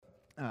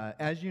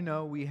As you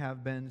know, we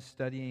have been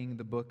studying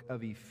the book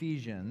of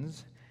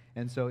Ephesians.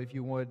 And so if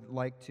you would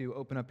like to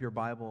open up your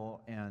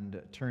Bible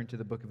and turn to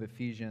the book of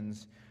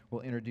Ephesians, we'll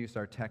introduce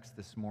our text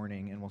this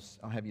morning, and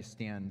I'll have you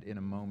stand in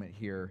a moment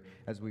here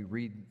as we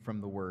read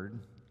from the Word.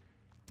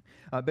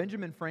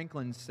 Benjamin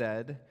Franklin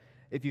said,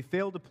 "If you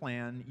fail to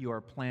plan, you are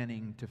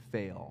planning to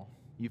fail."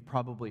 You've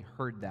probably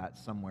heard that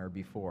somewhere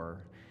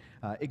before.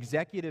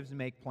 Executives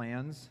make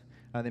plans.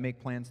 They make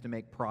plans to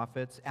make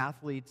profits.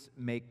 Athletes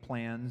make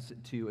plans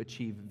to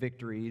achieve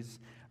victories.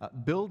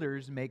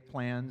 Builders make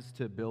plans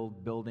to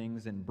build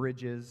buildings and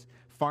bridges.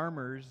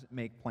 Farmers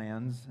make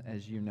plans.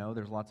 As you know,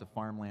 there's lots of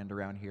farmland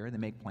around here. They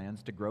make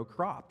plans to grow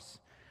crops.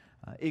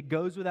 It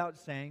goes without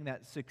saying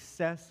that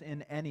success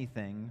in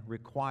anything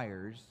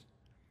requires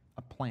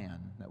a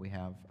plan, that we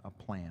have a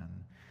plan.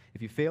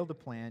 If you fail to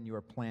plan, you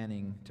are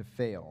planning to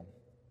fail.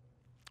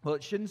 Well,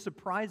 it shouldn't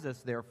surprise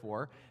us,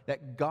 therefore,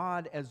 that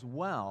God as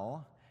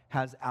well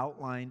has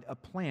outlined a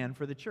plan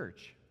for the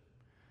church.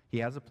 He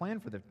has a plan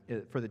for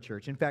the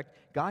church. In fact,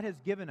 God has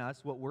given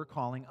us what we're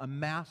calling a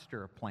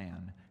master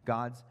plan,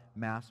 God's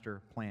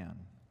master plan.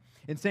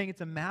 In saying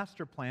it's a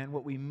master plan,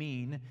 what we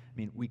mean,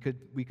 we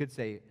could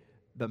say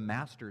the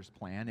master's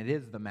plan. It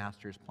is the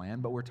master's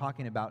plan, but we're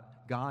talking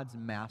about God's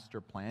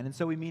master plan. And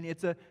so we mean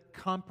it's a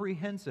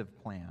comprehensive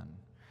plan.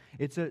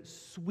 It's a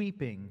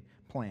sweeping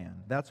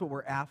plan. That's what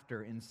we're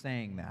after in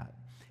saying that.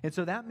 And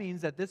so that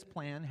means that this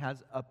plan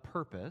has a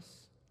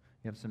purpose.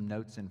 You have some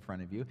notes in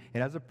front of you.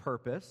 It has a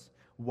purpose,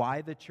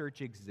 why the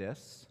church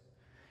exists.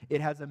 It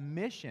has a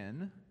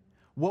mission.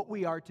 What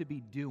we are to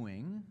be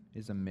doing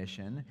is a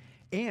mission.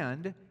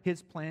 And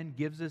his plan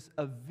gives us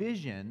a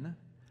vision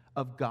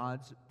of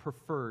God's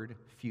preferred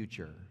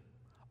future.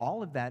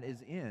 All of that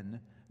is in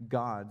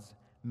God's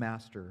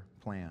master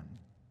plan.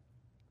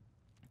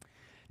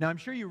 Now, I'm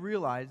sure you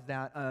realize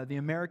that the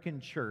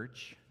American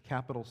church,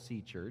 capital C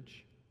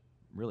church,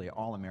 really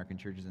all American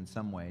churches in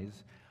some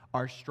ways,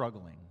 are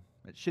struggling.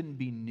 It shouldn't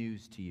be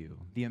news to you.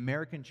 The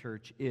American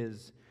church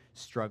is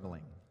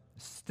struggling.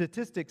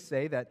 Statistics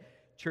say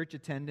that church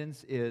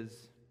attendance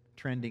is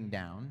trending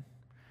down,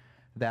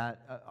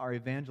 that our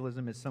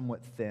evangelism is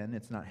somewhat thin,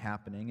 it's not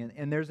happening,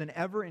 and there's an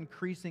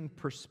ever-increasing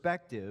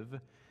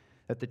perspective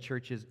that the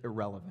church is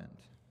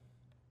irrelevant.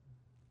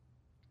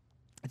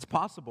 It's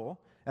possible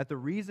that the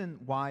reason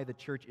why the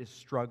church is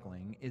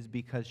struggling is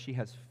because she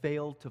has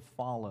failed to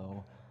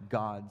follow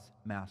God's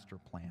master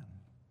plan.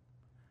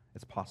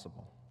 It's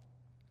possible.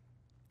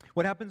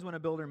 What happens when a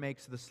builder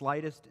makes the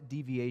slightest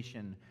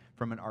deviation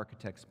from an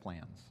architect's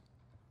plans?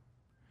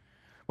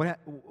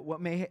 What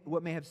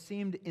may have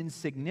seemed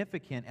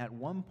insignificant at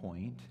one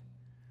point,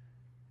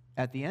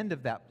 at the end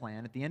of that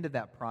plan, at the end of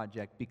that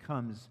project,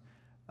 becomes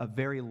a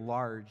very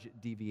large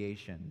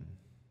deviation,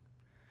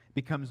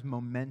 becomes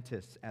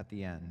momentous at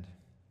the end.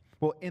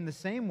 Well, in the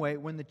same way,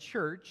 when the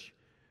church,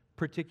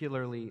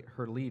 particularly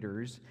her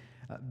leaders,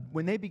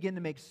 when they begin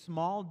to make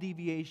small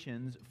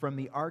deviations from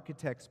the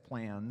architect's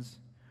plans,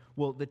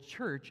 well, the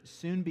church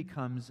soon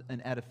becomes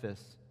an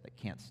edifice that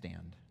can't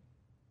stand.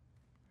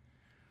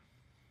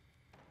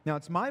 Now,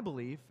 it's my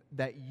belief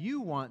that you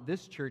want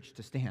this church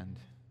to stand,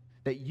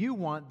 that you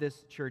want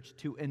this church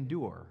to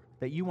endure,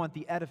 that you want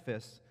the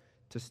edifice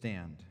to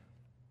stand.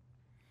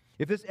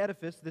 If this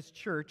edifice, this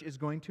church, is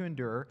going to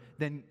endure,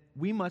 then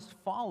we must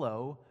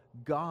follow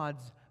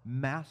God's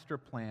master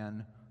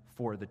plan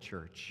for the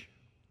church.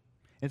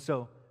 And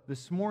so,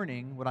 this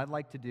morning, what I'd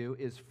like to do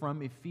is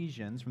from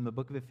Ephesians, from the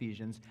book of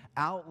Ephesians,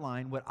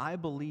 outline what I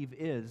believe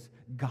is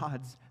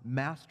God's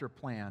master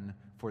plan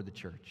for the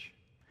church.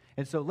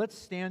 And so let's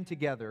stand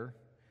together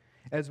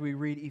as we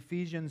read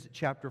Ephesians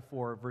chapter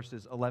 4,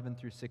 verses 11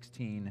 through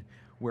 16,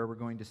 where we're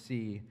going to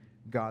see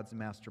God's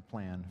master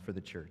plan for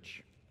the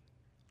church.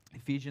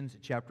 Ephesians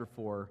chapter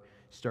 4,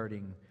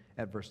 starting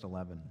at verse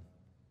 11.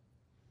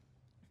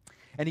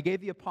 "And he gave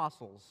the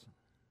apostles,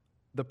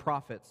 the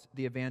prophets,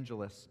 the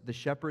evangelists, the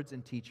shepherds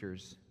and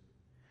teachers,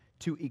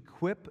 to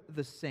equip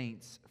the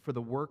saints for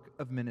the work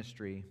of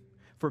ministry,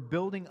 for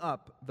building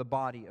up the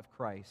body of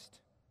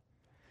Christ,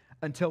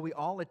 until we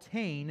all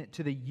attain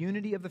to the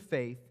unity of the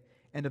faith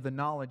and of the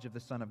knowledge of the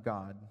Son of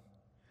God,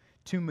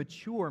 to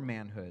mature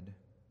manhood,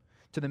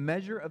 to the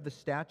measure of the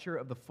stature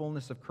of the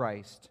fullness of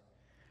Christ,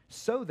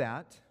 so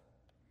that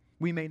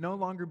we may no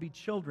longer be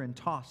children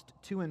tossed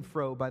to and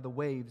fro by the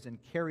waves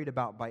and carried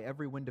about by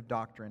every wind of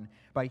doctrine,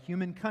 by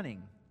human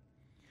cunning,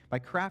 by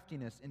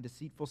craftiness and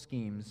deceitful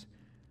schemes.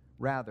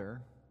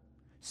 Rather,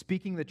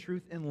 speaking the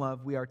truth in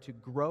love, we are to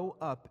grow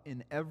up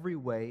in every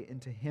way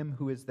into Him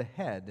who is the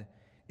head,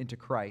 into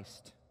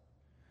Christ,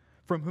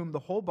 from whom the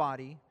whole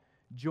body,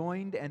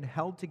 joined and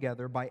held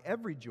together by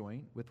every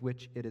joint with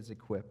which it is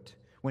equipped,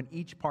 when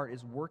each part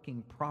is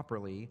working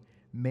properly,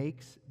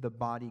 makes the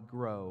body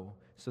grow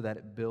so that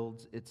it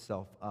builds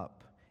itself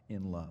up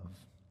in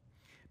love."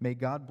 May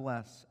God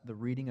bless the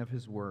reading of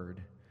His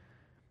word.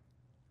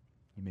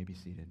 You may be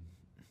seated.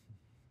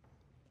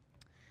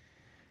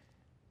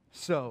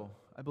 So,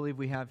 I believe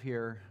we have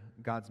here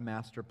God's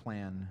master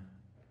plan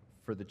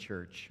for the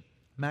church.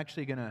 I'm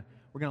actually going to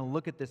we're going to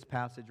look at this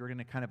passage. We're going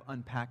to kind of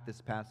unpack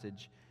this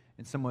passage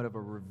in somewhat of a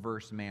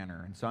reverse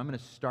manner. And so I'm going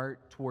to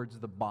start towards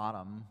the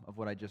bottom of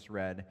what I just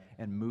read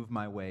and move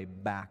my way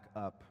back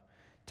up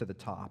to the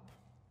top.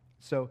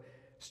 So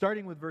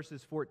starting with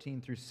verses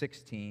 14 through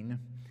 16,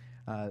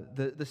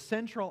 the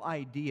central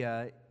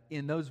idea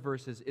in those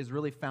verses is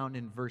really found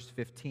in verse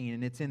 15.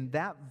 And it's in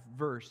that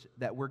verse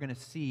that we're going to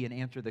see and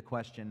answer the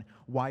question,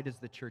 why does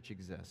the church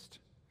exist?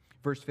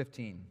 Verse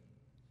 15.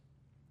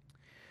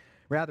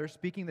 Rather,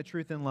 speaking the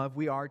truth in love,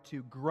 we are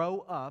to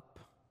grow up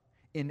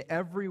in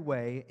every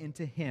way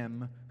into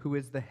Him who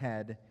is the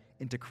head,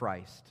 into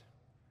Christ.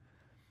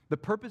 The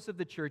purpose of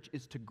the church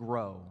is to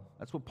grow.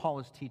 That's what Paul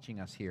is teaching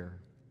us here.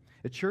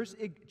 The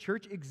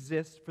church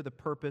exists for the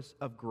purpose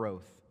of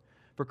growth,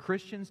 for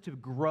Christians to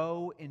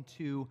grow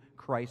into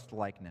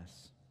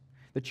Christ-likeness.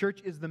 The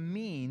church is the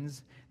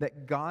means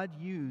that God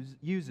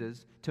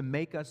uses to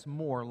make us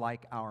more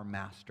like our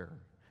Master.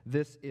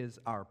 This is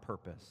our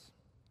purpose.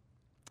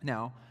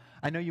 Now,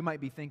 I know you might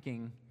be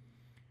thinking,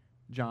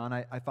 John,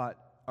 I thought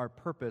our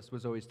purpose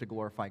was always to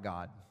glorify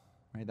God,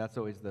 right? That's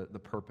always the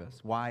purpose.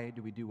 Why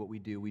do we do what we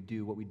do? We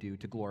do what we do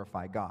to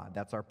glorify God.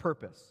 That's our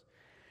purpose.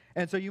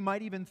 And so you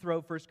might even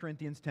throw 1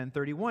 Corinthians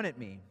 10:31 at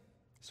me.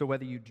 So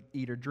whether you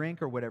eat or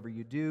drink or whatever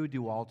you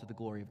do all to the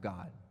glory of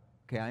God.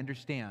 Okay, I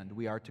understand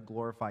we are to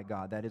glorify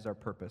God. That is our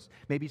purpose.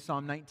 Maybe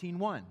Psalm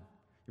 19:1.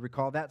 You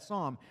recall that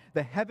psalm?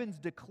 The heavens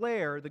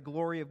declare the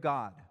glory of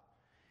God,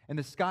 and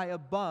the sky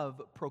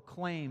above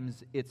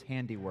proclaims its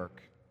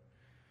handiwork.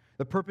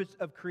 The purpose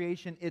of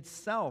creation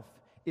itself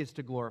is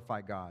to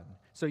glorify God.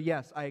 So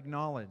yes, I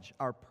acknowledge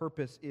our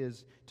purpose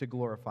is to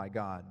glorify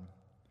God.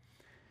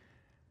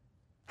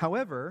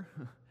 However,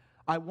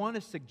 I want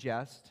to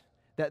suggest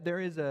that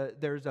there's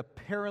a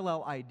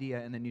parallel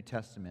idea in the New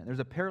Testament. There's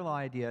a parallel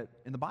idea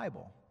in the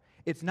Bible.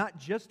 It's not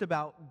just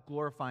about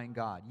glorifying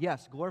God.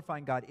 Yes,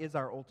 glorifying God is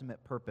our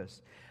ultimate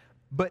purpose.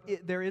 But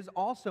there is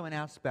also an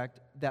aspect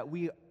that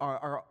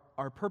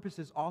our purpose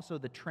is also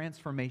the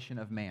transformation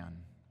of man.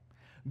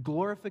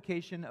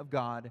 Glorification of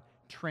God,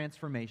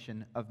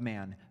 transformation of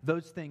man.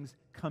 Those things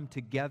come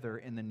together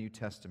in the New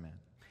Testament.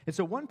 And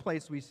so one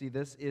place we see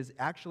this is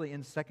actually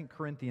in 2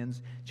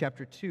 Corinthians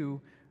chapter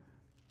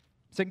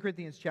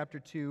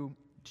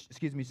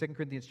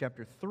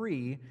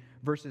 3,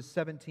 verses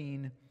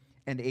 17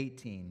 and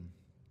 18.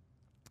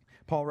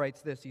 Paul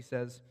writes this, he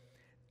says,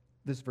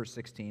 this verse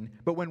 16,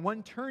 but when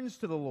one turns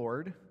to the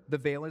Lord, the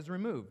veil is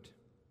removed.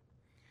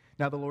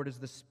 Now the Lord is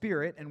the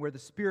Spirit, and where the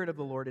Spirit of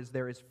the Lord is,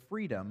 there is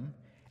freedom.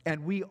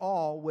 And we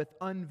all, with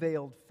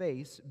unveiled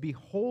face,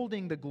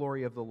 beholding the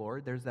glory of the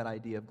Lord, there's that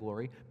idea of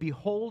glory,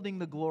 beholding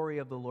the glory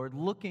of the Lord,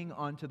 looking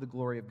onto the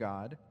glory of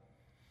God,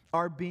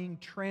 are being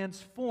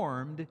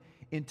transformed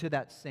into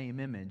that same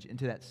image,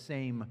 into that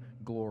same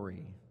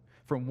glory,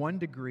 from one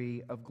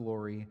degree of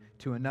glory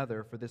to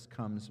another, for this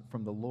comes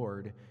from the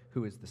Lord,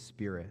 who is the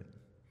Spirit.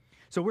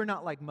 So we're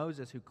not like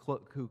Moses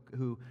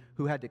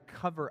who had to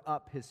cover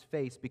up his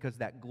face because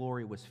that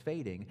glory was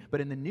fading.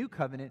 But in the new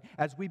covenant,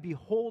 as we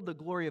behold the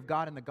glory of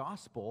God in the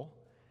gospel,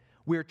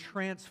 we're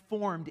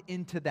transformed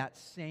into that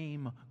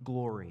same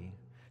glory.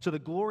 So the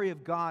glory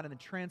of God and the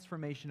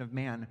transformation of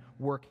man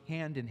work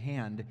hand in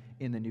hand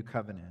in the new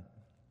covenant.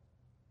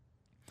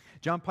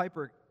 John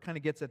Piper kind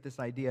of gets at this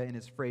idea in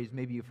his phrase,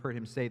 maybe you've heard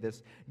him say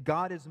this,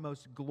 God is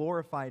most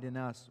glorified in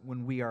us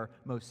when we are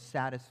most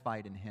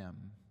satisfied in Him.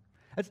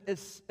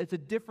 It's a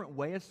different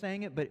way of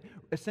saying it, but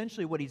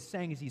essentially what he's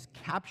saying is he's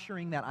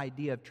capturing that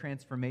idea of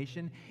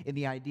transformation in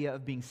the idea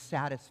of being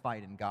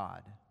satisfied in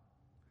God.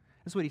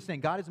 That's what he's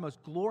saying. God is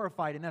most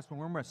glorified in us when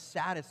we're most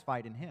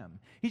satisfied in Him.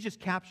 He's just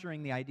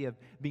capturing the idea of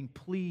being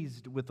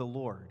pleased with the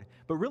Lord.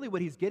 But really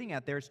what he's getting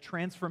at there is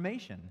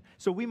transformation.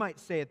 So we might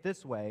say it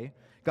this way,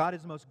 God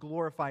is most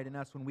glorified in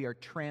us when we are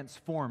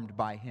transformed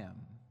by Him.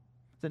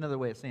 It's another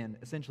way of saying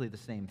essentially the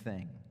same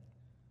thing.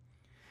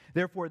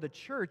 Therefore, the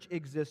church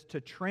exists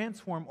to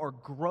transform or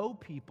grow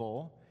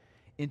people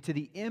into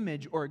the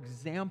image or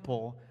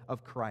example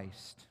of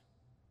Christ.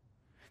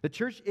 The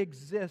church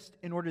exists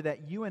in order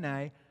that you and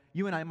I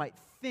might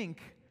think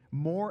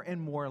more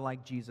and more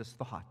like Jesus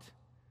thought.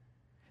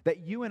 That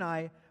you and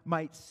I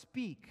might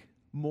speak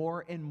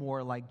more and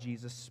more like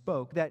Jesus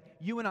spoke. That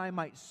you and I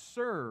might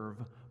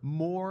serve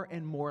more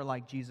and more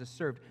like Jesus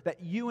served.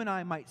 That you and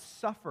I might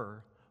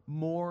suffer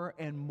more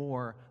and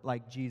more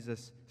like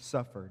Jesus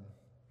suffered.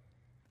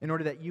 In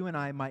order that you and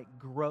I might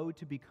grow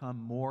to become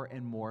more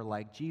and more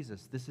like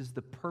Jesus. This is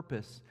the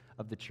purpose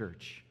of the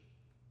church.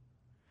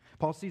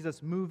 Paul sees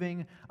us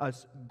moving,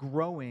 us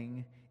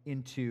growing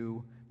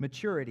into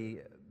maturity.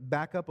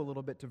 Back up a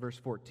little bit to verse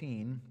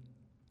 14.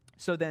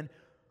 So then,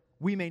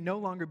 we may no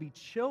longer be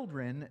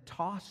children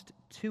tossed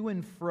to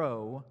and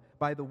fro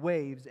by the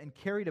waves and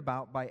carried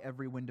about by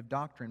every wind of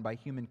doctrine, by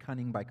human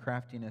cunning, by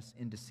craftiness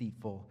in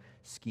deceitful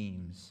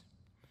schemes.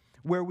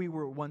 Where we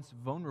were once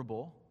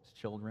vulnerable,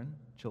 children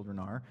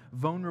are,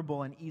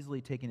 vulnerable and easily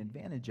taken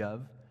advantage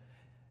of,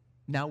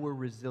 now we're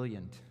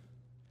resilient.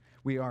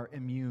 We are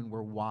immune,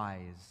 we're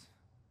wise.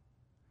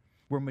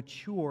 We're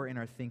mature in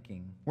our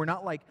thinking. We're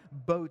not like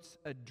boats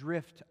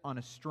adrift on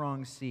a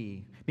strong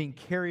sea, being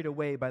carried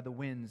away by the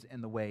winds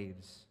and the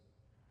waves.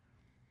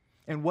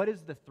 And what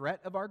is the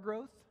threat of our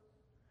growth?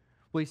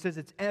 Well, he says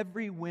it's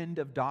every wind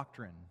of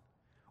doctrine,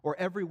 or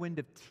every wind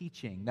of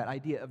teaching. That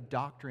idea of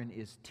doctrine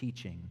is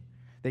teaching.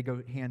 They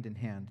go hand in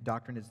hand.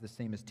 Doctrine is the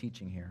same as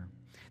teaching here.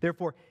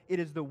 Therefore,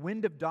 it is the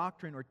wind of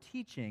doctrine or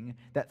teaching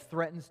that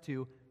threatens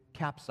to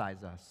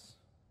capsize us.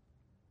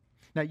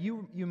 Now,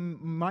 you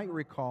might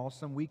recall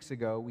some weeks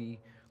ago we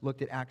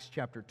looked at Acts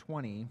chapter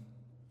 20,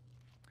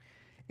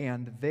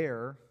 and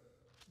there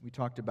we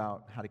talked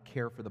about how to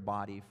care for the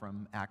body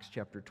from Acts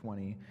chapter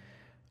 20.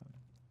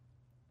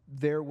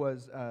 There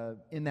was,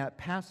 in that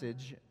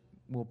passage,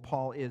 well,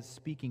 Paul is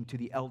speaking to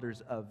the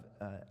elders of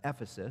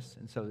Ephesus,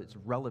 and so it's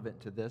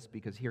relevant to this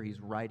because here he's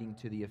writing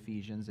to the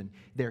Ephesians, and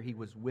there he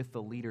was with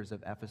the leaders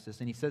of Ephesus,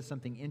 and he says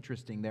something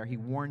interesting there. He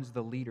warns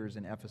the leaders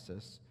in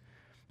Ephesus.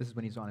 This is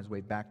when he's on his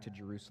way back to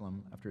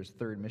Jerusalem after his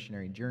third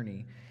missionary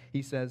journey.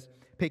 He says,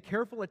 "Pay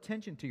careful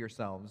attention to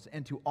yourselves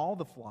and to all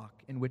the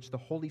flock in which the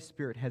Holy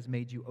Spirit has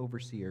made you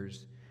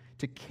overseers,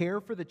 to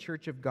care for the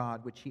church of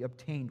God which he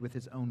obtained with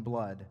his own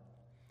blood.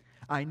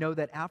 I know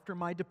that after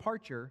my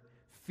departure,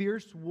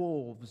 fierce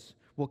wolves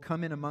will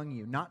come in among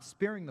you, not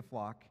sparing the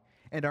flock,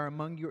 and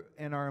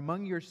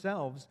among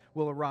yourselves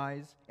will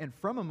arise, and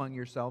from among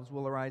yourselves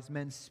will arise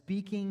men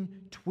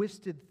speaking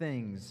twisted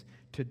things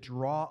to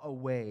draw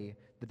away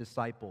the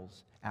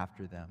disciples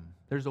after them."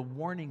 There's a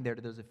warning there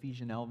to those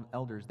Ephesian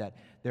elders that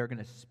they're going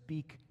to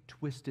speak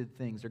twisted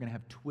things. They're going to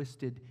have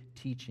twisted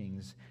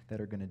teachings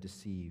that are going to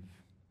deceive.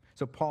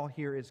 So Paul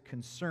here is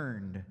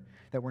concerned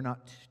that we're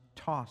not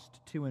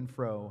tossed to and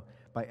fro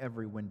by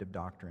every wind of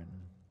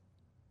doctrine.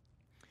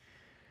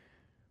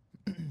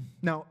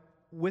 Now,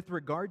 with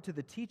regard to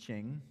the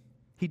teaching,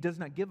 he does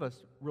not give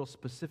us real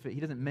specific, he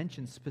doesn't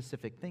mention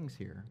specific things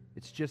here.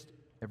 It's just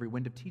every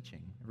wind of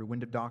teaching, every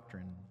wind of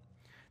doctrine.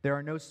 There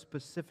are no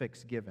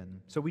specifics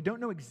given. So we don't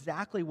know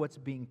exactly what's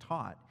being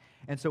taught.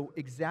 And so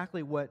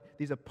exactly what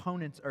these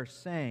opponents are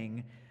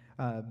saying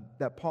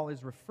that Paul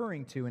is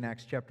referring to in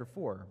Acts chapter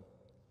 4.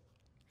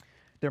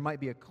 There might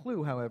be a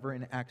clue, however,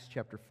 in Acts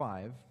chapter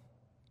 5.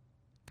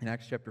 In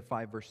Acts chapter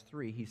 5, verse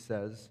 3, he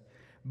says,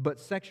 "But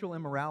sexual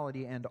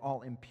immorality and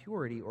all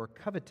impurity or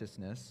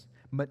covetousness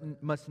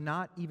must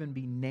not even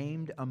be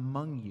named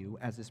among you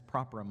as is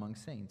proper among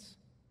saints.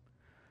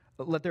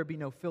 Let there be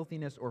no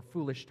filthiness or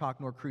foolish talk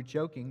nor crude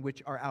joking,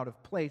 which are out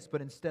of place,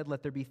 but instead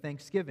let there be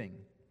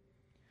thanksgiving.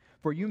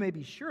 For you may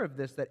be sure of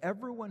this, that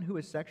everyone who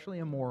is sexually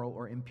immoral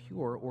or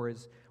impure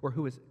or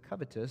who is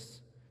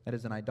covetous, that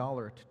is an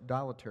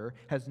idolater,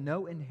 has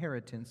no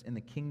inheritance in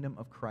the kingdom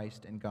of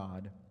Christ and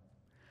God.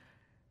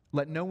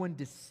 Let no one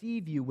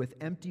deceive you with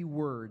empty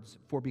words,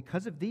 for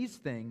because of these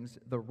things,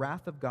 the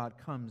wrath of God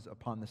comes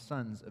upon the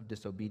sons of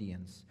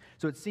disobedience."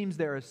 So it seems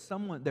there are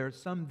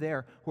some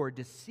there who are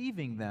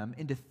deceiving them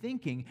into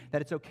thinking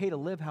that it's okay to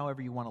live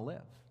however you want to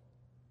live.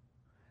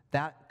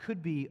 That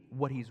could be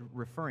what he's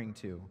referring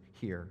to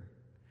here.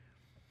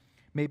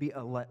 Maybe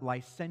a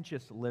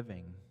licentious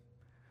living,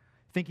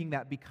 thinking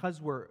that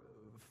because we're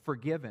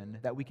forgiven,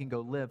 that we can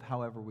go live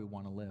however we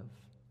want to live.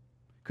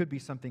 Could be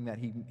something that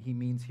he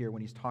means here when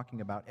he's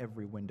talking about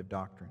every wind of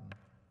doctrine.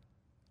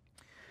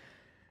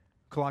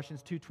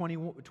 Colossians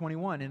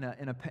 2:21,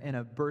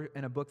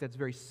 in a book that's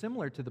very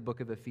similar to the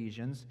book of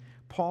Ephesians,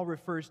 Paul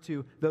refers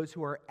to those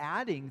who are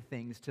adding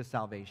things to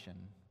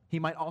salvation. He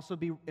might also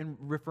be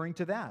referring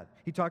to that.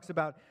 He talks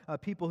about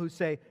people who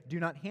say, "Do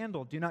not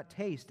handle, do not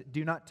taste,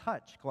 do not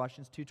touch,"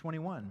 Colossians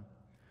 2:21.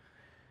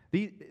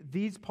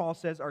 These, Paul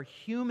says, are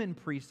human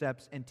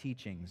precepts and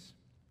teachings.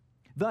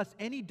 Thus,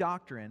 any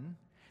doctrine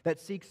that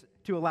seeks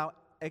to allow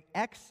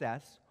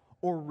excess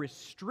or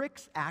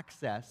restricts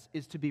access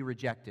is to be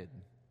rejected.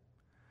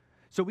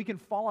 So we can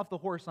fall off the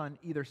horse on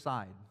either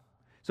side.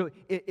 So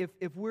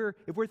if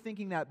we're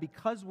thinking that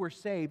because we're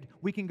saved,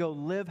 we can go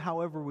live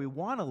however we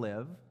want to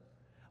live,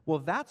 well,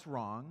 that's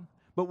wrong.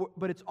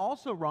 But it's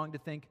also wrong to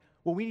think,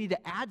 well, we need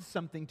to add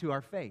something to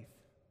our faith.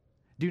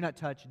 Do not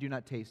touch, do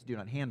not taste, do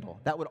not handle.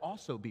 That would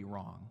also be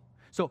wrong.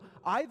 So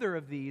either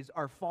of these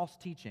are false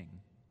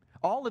teaching.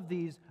 All of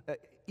these,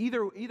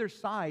 either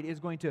side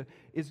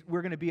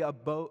we're going to be a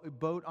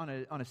boat on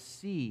a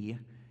sea,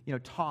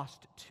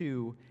 tossed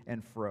to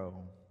and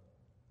fro.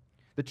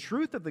 The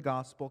truth of the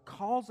gospel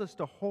calls us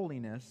to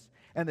holiness,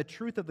 and the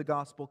truth of the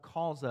gospel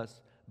calls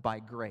us by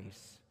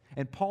grace.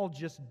 And Paul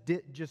just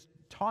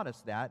taught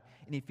us that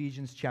in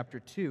Ephesians chapter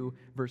 2,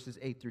 verses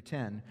 8 through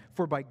 10.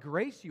 "For by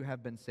grace you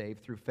have been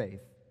saved through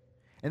faith.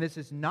 And this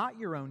is not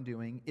your own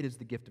doing, it is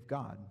the gift of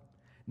God,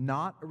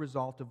 not a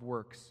result of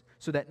works,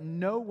 so that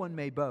no one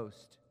may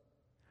boast.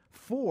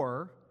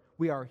 For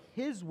we are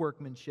his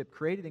workmanship,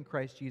 created in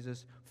Christ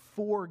Jesus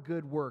for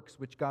good works,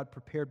 which God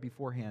prepared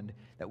beforehand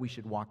that we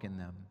should walk in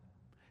them."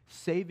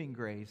 Saving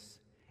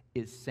grace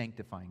is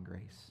sanctifying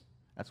grace.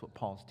 That's what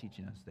Paul's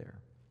teaching us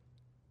there.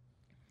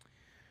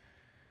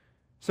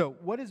 So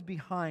what is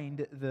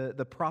behind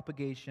the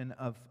propagation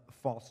of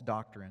false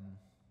doctrine?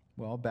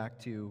 Well, back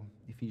to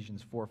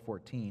Ephesians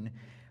 4:14.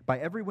 by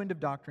every wind of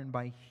doctrine,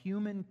 by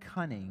human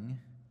cunning,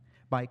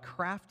 by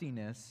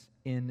craftiness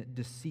in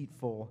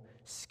deceitful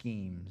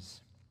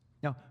schemes.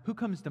 Now, who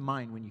comes to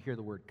mind when you hear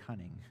the word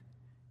cunning?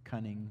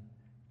 Cunning,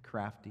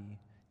 crafty,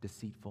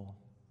 deceitful.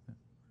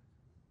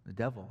 The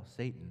devil,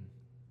 Satan.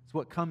 It's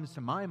what comes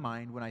to my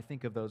mind when I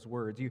think of those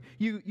words.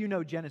 You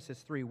know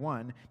Genesis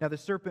 3:1. Now the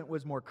serpent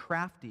was more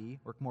crafty,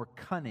 or more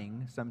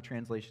cunning, some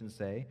translations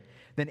say,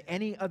 than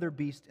any other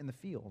beast in the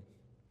field.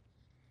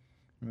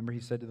 Remember, he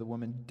said to the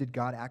woman, did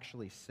God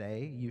actually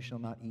say, you shall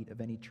not eat of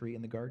any tree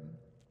in the garden?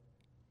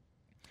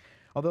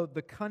 Although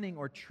the cunning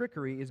or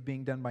trickery is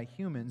being done by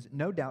humans,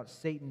 no doubt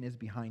Satan is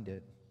behind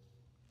it.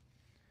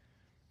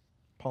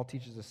 Paul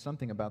teaches us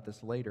something about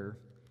this later.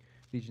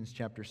 Ephesians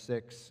chapter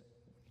 6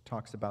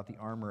 talks about the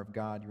armor of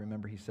God. You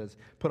remember he says,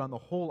 put on the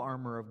whole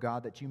armor of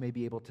God that you may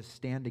be able to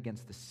stand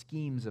against the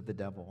schemes of the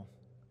devil.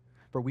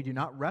 For we do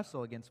not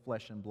wrestle against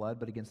flesh and blood,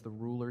 but against the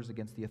rulers,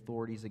 against the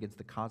authorities, against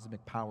the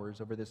cosmic powers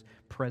over this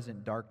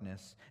present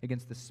darkness,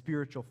 against the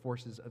spiritual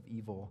forces of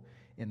evil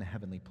in the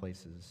heavenly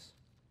places.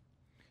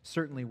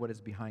 Certainly what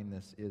is behind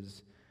this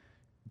is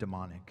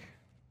demonic.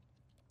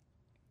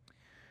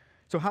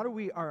 So how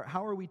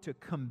are we to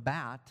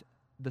combat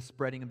the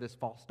spreading of this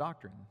false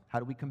doctrine? How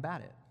do we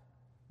combat it?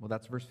 Well,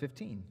 that's verse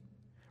 15.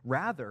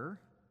 Rather,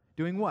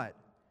 doing what?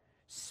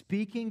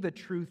 Speaking the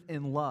truth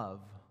in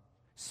love.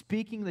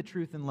 Speaking the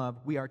truth in love,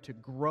 we are to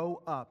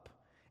grow up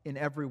in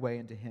every way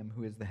into Him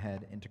who is the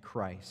head, into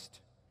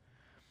Christ.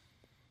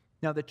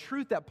 Now, the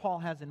truth that Paul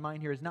has in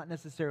mind here is not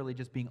necessarily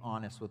just being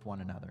honest with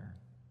one another,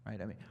 right?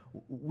 I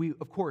mean,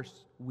 of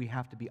course, we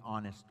have to be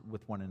honest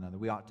with one another.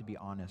 We ought to be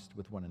honest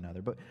with one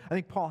another. But I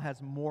think Paul has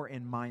more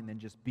in mind than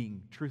just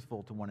being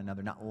truthful to one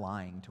another, not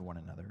lying to one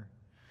another.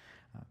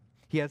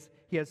 He has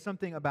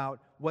something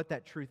about what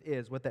that truth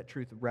is, what that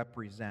truth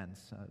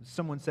represents.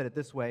 Someone said it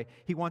this way: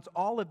 he wants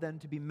all of them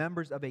to be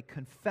members of a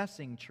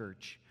confessing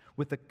church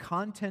with the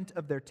content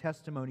of their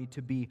testimony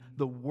to be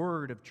the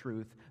word of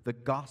truth, the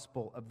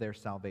gospel of their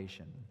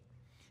salvation.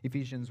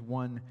 Ephesians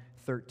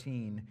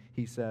 1:13,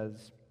 he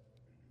says,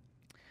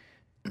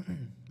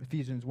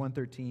 Ephesians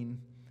 1:13,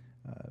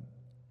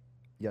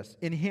 yes,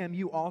 in Him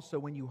you also,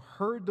 when you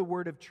heard the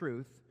word of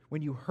truth,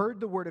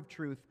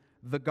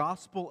 the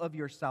gospel of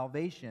your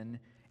salvation,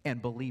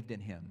 and believed in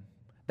Him.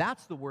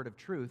 That's the word of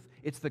truth.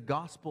 It's the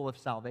gospel of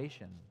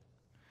salvation.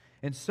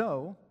 And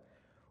so,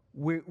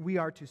 we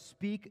are to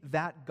speak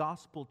that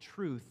gospel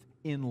truth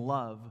in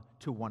love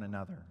to one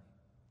another.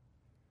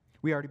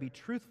 We are to be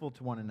truthful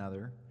to one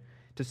another,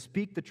 to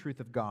speak the truth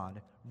of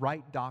God,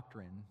 right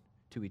doctrine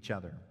to each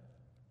other.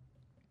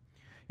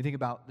 You think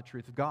about the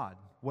truth of God.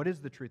 What is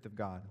the truth of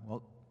God?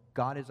 Well,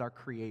 God is our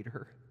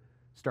creator.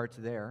 Starts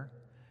there.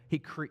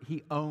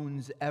 He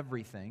owns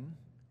everything.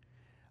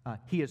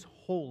 He is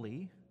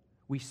holy.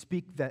 We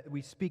speak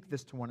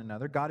this to one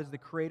another. God is the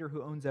creator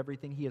who owns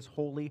everything. He is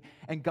holy,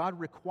 and God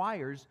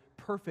requires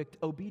perfect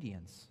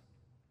obedience.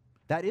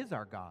 That is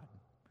our God.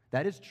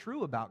 That is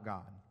true about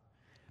God.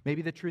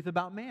 Maybe the truth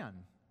about man.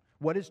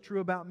 What is true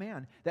about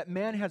man? That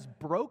man has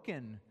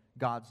broken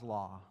God's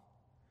law.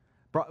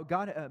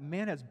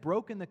 Man has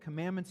broken the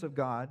commandments of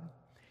God.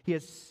 He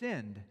has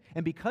sinned,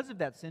 and because of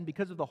that sin,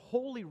 because of the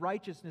holy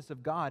righteousness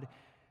of God,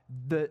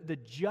 the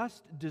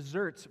just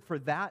deserts for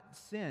that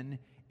sin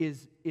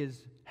is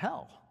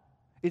hell,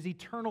 is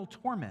eternal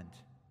torment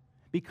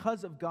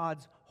because of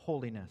God's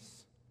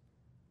holiness.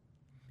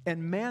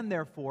 And man,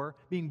 therefore,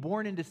 being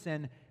born into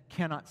sin,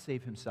 cannot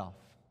save himself.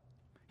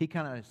 He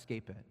cannot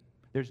escape it.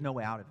 There's no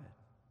way out of it.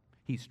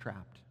 He's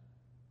trapped.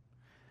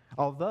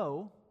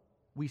 Although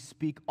we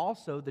speak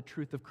also the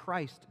truth of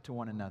Christ to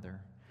one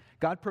another.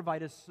 God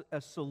provided a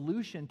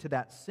solution to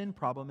that sin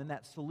problem, and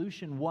that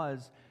solution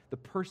was the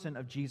person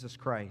of Jesus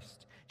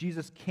Christ.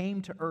 Jesus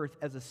came to earth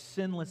as a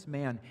sinless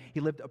man. He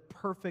lived a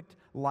perfect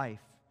life,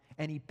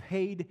 and He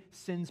paid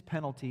sin's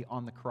penalty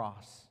on the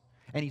cross.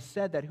 And He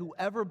said that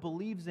whoever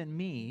believes in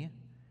me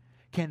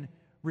can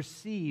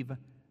receive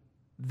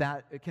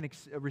that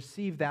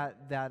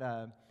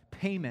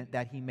payment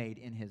that He made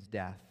in His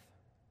death.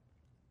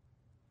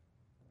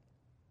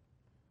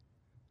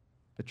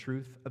 The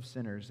truth of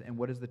sinners. And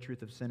what is the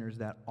truth of sinners?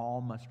 That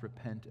all must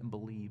repent and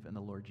believe in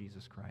the Lord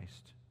Jesus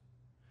Christ.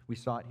 We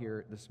saw it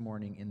here this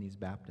morning in these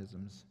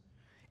baptisms.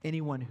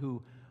 Anyone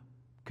who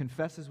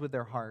confesses with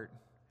their mouth,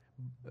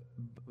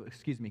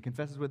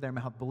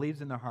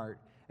 believes in their heart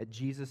that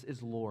Jesus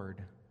is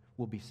Lord,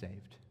 will be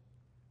saved.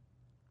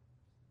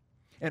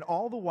 And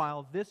all the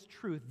while,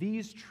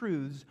 these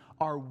truths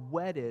are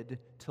wedded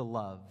to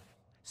love,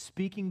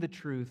 speaking the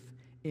truth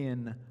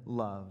in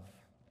love.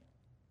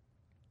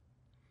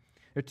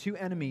 There are two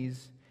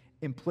enemies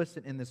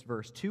implicit in this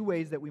verse, two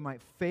ways that we might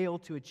fail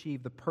to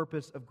achieve the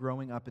purpose of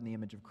growing up in the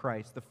image of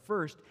Christ. The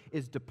first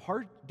is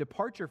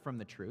departure from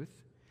the truth.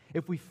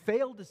 If we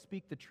fail to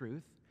speak the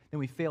truth, then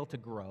we fail to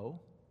grow.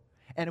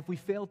 And if we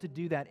fail to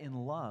do that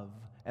in love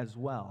as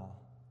well,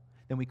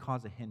 then we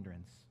cause a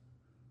hindrance.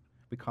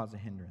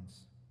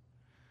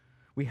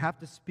 We have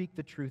to speak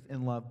the truth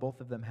in love. Both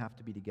of them have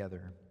to be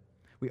together.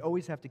 We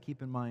always have to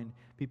keep in mind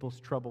people's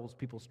troubles,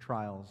 people's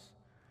trials.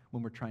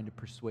 when we're trying to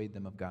persuade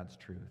them of God's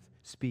truth.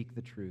 Speak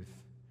the truth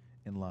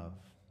in love.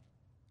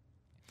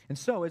 And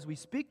so, as we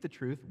speak the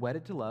truth,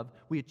 wedded to love,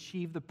 we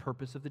achieve the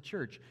purpose of the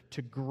church,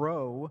 to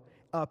grow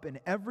up in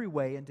every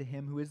way into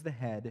Him who is the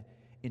head,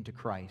 into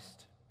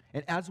Christ.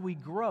 And as we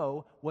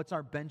grow, what's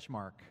our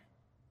benchmark?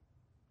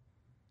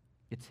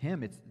 It's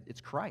Him,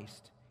 it's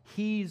Christ.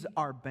 He's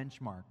our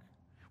benchmark.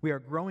 We are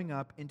growing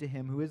up into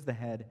Him who is the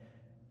head,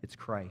 it's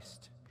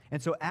Christ.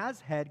 And so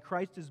as head,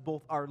 Christ is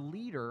both our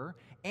leader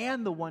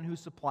and the one who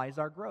supplies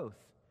our growth.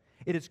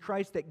 It is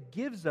Christ that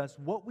gives us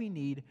what we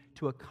need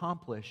to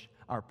accomplish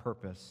our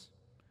purpose.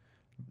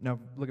 Now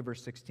look at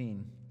verse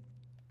 16.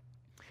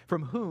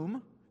 From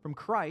whom, from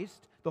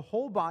Christ, the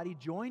whole body,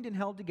 joined and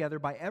held together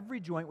by every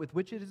joint with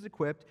which it is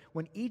equipped,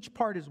 when each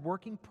part is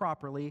working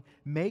properly,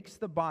 makes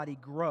the body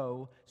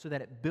grow so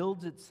that it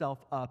builds itself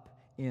up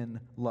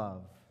in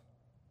love.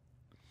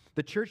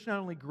 The church not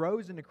only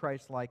grows into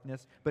Christ's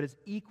likeness, but is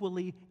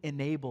equally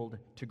enabled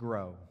to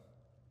grow.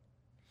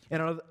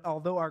 And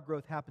although our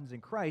growth happens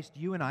in Christ,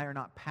 you and I are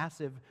not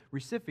passive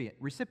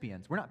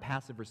recipients. We're not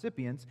passive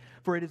recipients,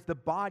 for it is the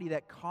body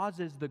that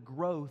causes the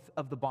growth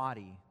of the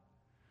body.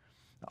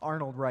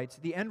 Arnold writes,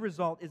 the end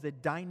result is a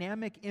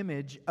dynamic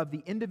image of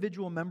the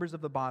individual members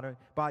of the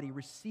body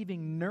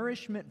receiving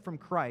nourishment from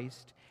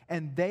Christ,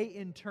 and they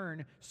in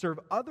turn serve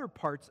other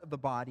parts of the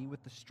body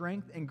with the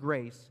strength and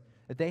grace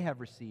that they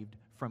have received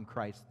from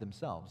Christ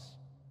themselves.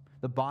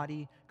 The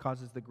body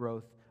causes the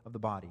growth of the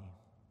body.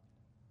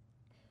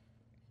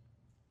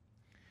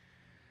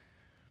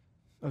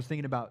 I was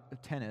thinking about a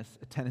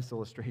tennis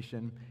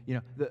illustration.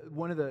 You know,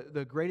 one of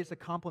the greatest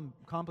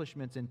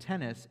accomplishments in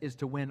tennis is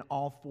to win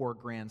all 4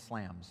 Grand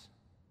Slams.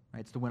 Right?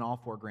 It's to win all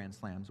 4 Grand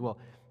Slams. Well,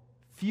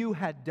 few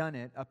had done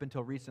it up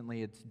until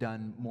recently. It's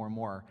done more and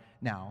more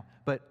now.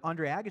 But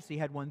Andre Agassi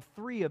had won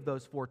 3 of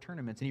those 4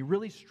 tournaments, and he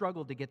really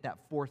struggled to get that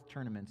 4th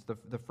tournament,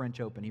 the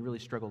French Open. He really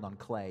struggled on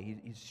clay.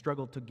 He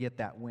struggled to get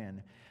that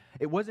win.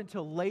 It wasn't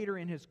until later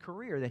in his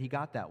career that he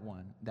got that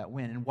win.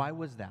 And why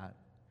was that?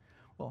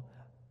 Well,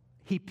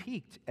 he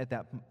peaked at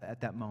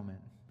that moment.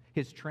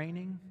 His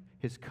training,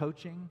 his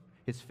coaching,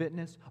 his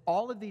fitness,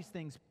 all of these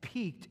things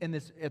peaked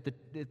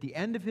at the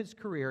end of his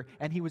career,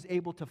 and he was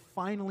able to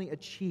finally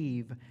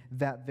achieve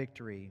that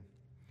victory.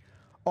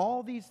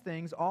 All these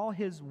things, all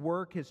his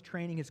work, his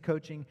training, his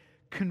coaching,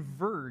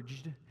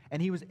 converged,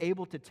 and he was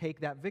able to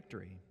take that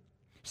victory.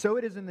 So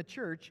it is in the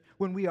church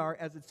when we are,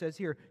 as it says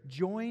here,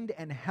 joined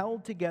and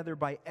held together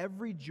by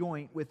every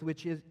joint with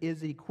which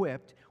is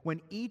equipped. When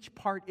each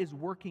part is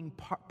working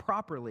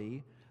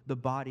properly, the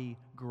body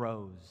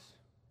grows.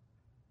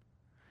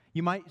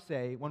 You might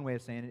say, one way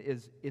of saying it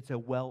is, it's a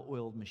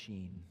well-oiled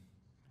machine,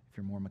 if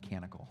you're more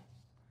mechanical.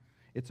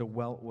 It's a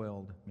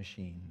well-oiled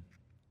machine.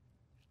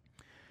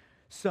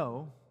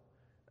 So,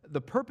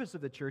 the purpose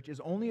of the church is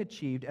only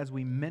achieved as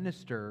we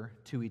minister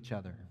to each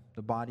other.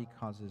 The body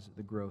causes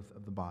the growth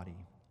of the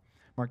body.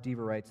 Mark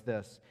Dever writes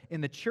this,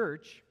 in the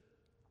church,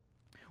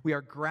 we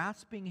are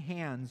grasping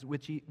hands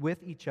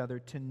with each other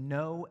to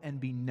know and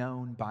be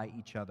known by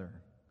each other.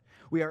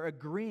 We are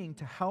agreeing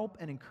to help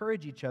and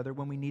encourage each other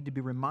when we need to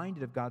be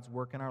reminded of God's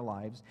work in our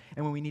lives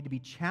and when we need to be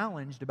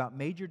challenged about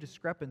major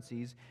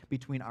discrepancies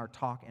between our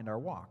talk and our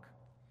walk.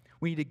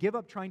 We need to give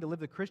up trying to live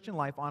the Christian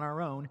life on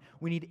our own.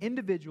 We need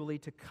individually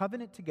to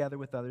covenant together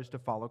with others to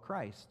follow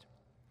Christ.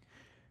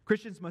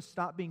 Christians must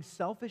stop being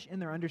selfish in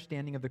their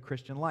understanding of the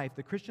Christian life.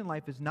 The Christian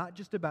life is not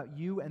just about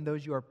you and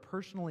those you are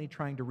personally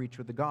trying to reach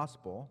with the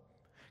gospel.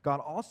 God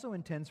also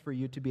intends for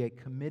you to be a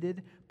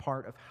committed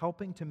part of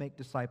helping to make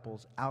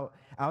disciples out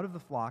of the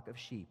flock of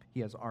sheep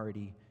He has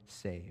already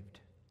saved.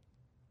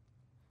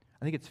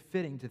 I think it's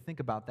fitting to think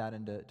about that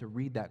and to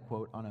read that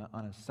quote on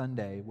a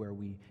Sunday where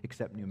we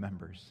accept new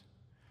members.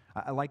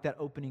 I like that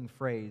opening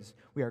phrase,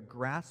 we are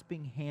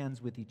grasping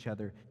hands with each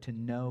other to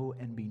know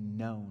and be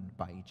known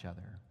by each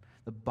other.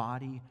 The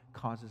body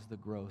causes the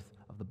growth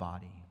of the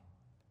body.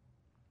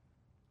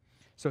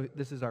 So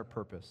this is our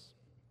purpose.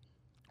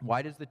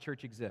 Why does the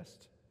church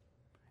exist?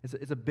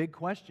 It's a big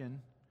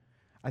question.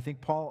 I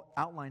think Paul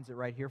outlines it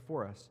right here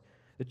for us.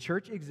 The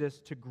church exists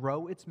to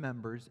grow its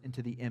members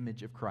into the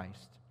image of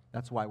Christ.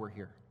 That's why we're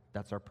here.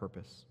 That's our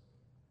purpose.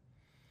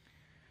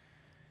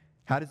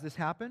 How does this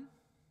happen?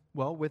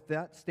 Well, with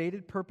that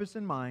stated purpose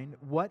in mind,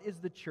 what is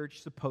the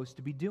church supposed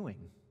to be doing?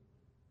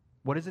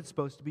 What is it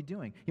supposed to be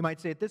doing? You might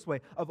say it this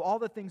way, of all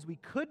the things we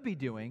could be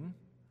doing,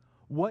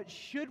 what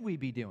should we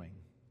be doing?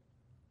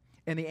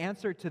 And the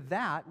answer to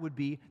that would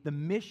be the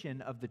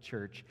mission of the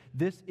church.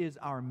 This is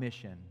our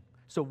mission.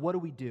 So what do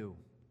we do?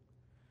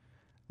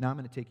 Now I'm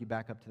going to take you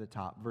back up to the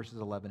top, verses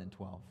 11 and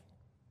 12.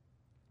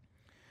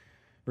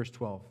 Verse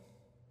 12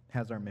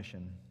 has our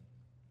mission.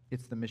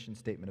 It's the mission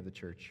statement of the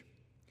church.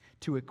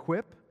 To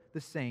equip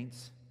the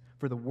saints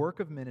for the work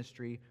of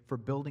ministry, for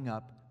building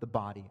up the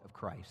body of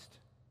Christ.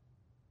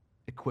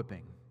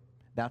 Equipping.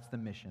 That's the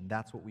mission.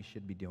 That's what we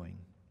should be doing.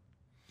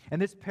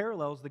 And this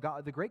parallels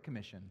the Great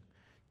Commission.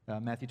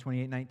 Matthew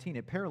 28:19.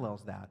 It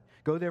parallels that.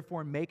 Go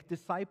therefore and make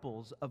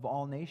disciples of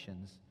all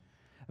nations,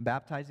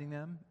 baptizing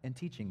them and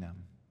teaching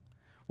them.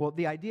 Well,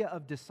 the idea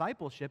of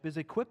discipleship is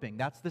equipping.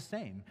 That's the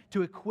same.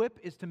 To equip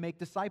is to make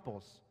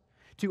disciples,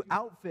 to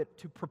outfit,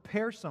 to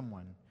prepare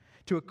someone,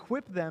 to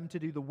equip them to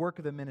do the work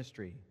of the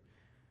ministry.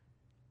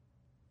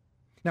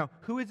 Now,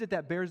 who is it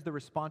that bears the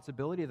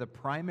responsibility, the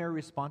primary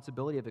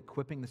responsibility of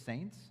equipping the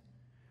saints?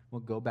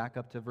 We'll go back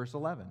up to verse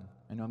 11.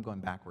 I know I'm going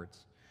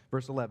backwards.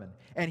 Verse 11.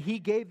 And he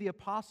gave the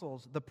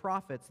apostles, the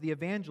prophets, the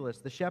evangelists,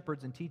 the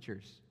shepherds, and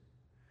teachers.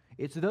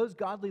 It's those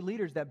godly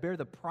leaders that bear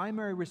the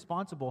primary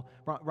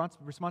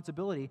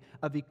responsibility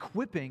of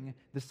equipping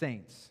the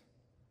saints.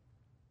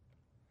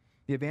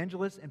 The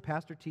evangelists and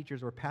pastor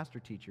teachers, or pastor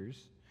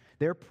teachers,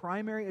 their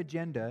primary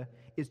agenda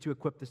is to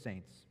equip the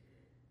saints.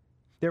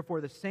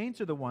 Therefore, the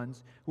saints are the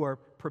ones who are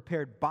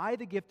prepared by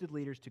the gifted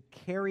leaders to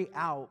carry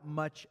out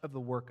much of the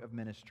work of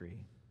ministry.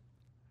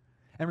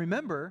 And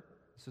remember,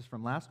 this is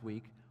from last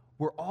week,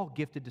 we're all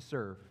gifted to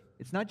serve.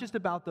 It's not just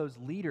about those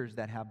leaders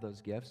that have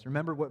those gifts.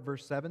 Remember what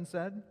verse 7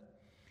 said?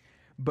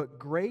 But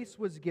grace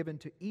was given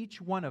to each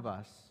one of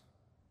us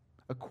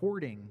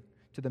according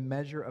to the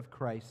measure of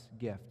Christ's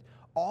gift.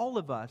 All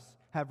of us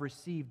have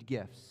received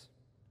gifts.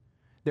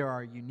 There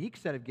are a unique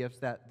set of gifts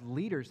that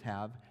leaders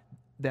have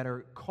that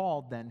are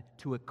called then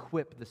to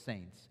equip the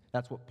saints.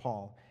 That's what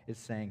Paul is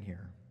saying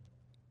here.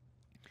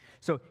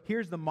 So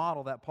here's the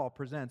model that Paul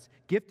presents.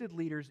 Gifted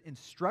leaders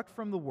instruct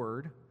from the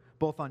Word,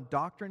 both on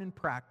doctrine and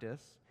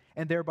practice,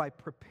 and thereby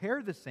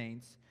prepare the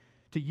saints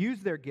to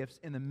use their gifts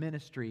in the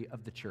ministry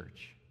of the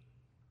church.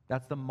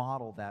 That's the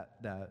model,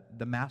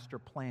 the master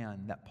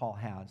plan that Paul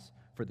has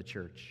for the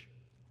church.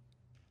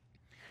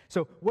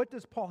 So what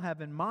does Paul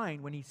have in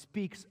mind when he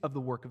speaks of the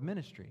work of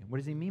ministry? What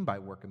does he mean by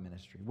work of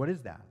ministry? What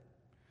is that?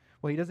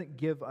 Well, he doesn't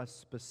give us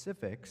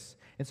specifics,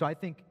 and so I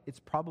think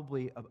it's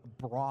probably a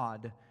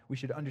broad, we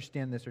should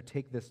understand this or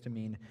take this to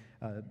mean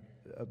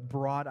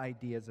broad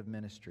ideas of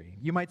ministry.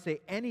 You might say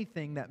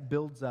anything that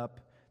builds up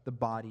the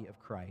body of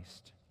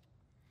Christ.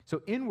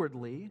 So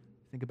inwardly,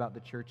 think about the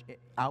church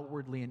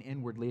outwardly and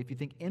inwardly. If you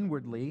think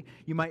inwardly,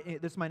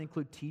 this might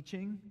include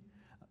teaching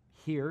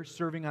here,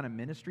 serving on a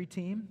ministry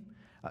team,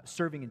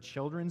 serving in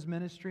children's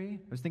ministry.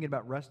 I was thinking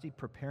about Rusty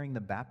preparing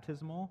the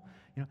baptismal.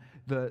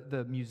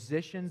 The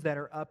musicians that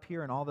are up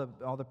here and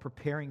all the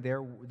preparing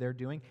they're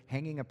doing,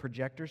 hanging a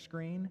projector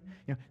screen,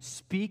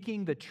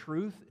 speaking the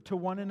truth to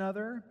one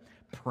another,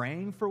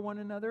 praying for one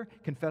another,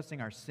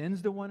 confessing our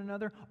sins to one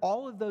another.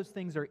 All of those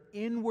things are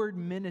inward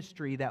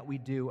ministry that we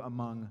do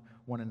among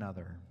one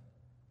another.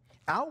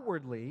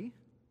 Outwardly,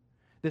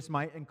 this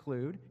might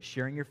include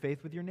sharing your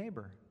faith with your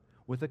neighbor,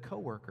 with a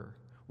coworker,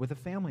 with a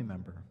family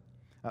member.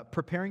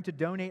 Preparing to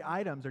donate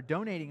items or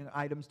donating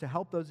items to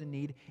help those in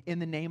need in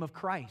the name of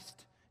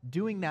Christ.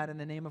 Doing that in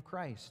the name of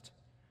Christ.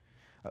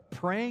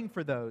 Praying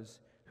for those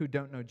who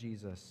don't know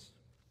Jesus.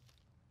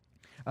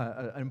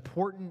 An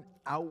important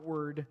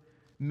outward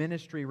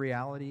ministry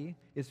reality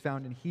is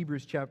found in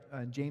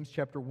James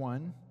chapter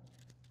 1,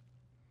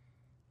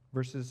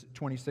 verses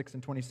 26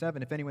 and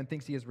 27. If anyone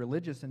thinks he is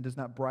religious and does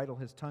not bridle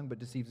his tongue but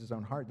deceives his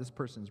own heart, this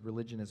person's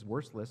religion is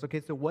worthless.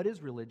 Okay, so what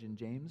is religion,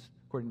 James?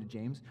 According to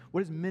James,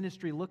 what does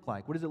ministry look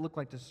like? What does it look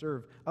like to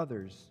serve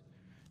others?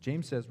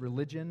 James says,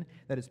 religion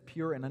that is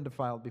pure and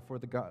undefiled before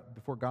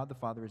God the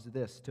Father is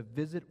this, to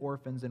visit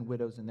orphans and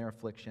widows in their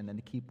affliction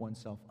and to keep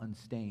oneself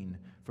unstained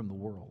from the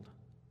world.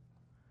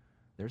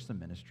 There's some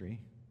ministry.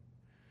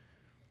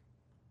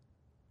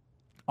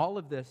 All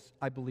of this,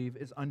 I believe,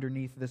 is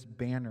underneath this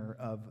banner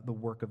of the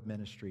work of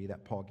ministry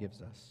that Paul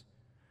gives us.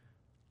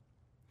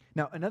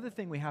 Now, another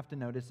thing we have to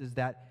notice is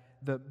that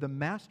the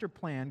master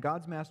plan,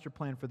 God's master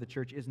plan for the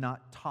church is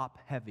not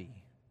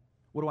top-heavy.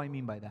 What do I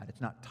mean by that?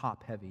 It's not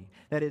top-heavy.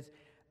 That is,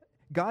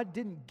 God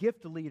didn't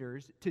gift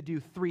leaders to do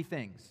three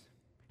things.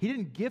 He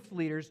didn't gift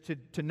leaders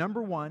to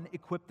number one,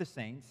 equip the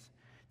saints,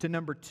 to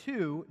number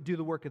two, do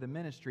the work of the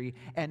ministry,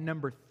 and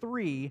number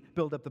three,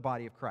 build up the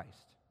body of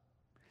Christ.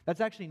 That's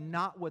actually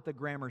not what the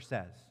grammar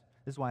says.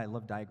 This is why I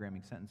love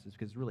diagramming sentences,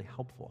 because it's really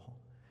helpful.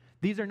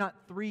 These are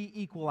not three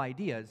equal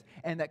ideas,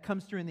 and that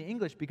comes through in the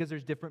English because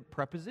there's different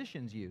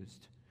prepositions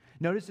used.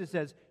 Notice it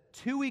says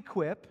to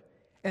equip,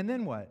 and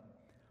then what?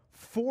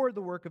 For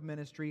the work of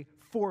ministry,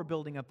 for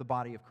building up the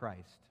body of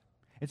Christ.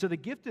 And so the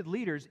gifted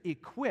leaders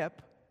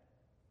equip,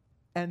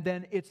 and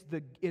then it's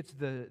the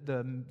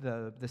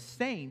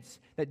saints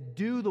that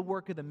do the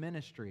work of the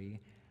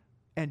ministry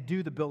and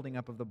do the building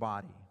up of the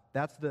body.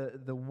 That's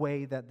the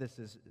way that this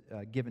is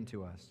given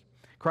to us.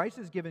 Christ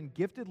has given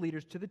gifted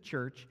leaders to the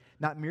church,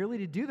 not merely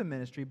to do the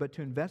ministry, but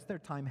to invest their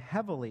time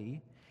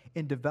heavily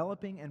in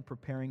developing and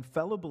preparing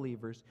fellow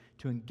believers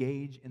to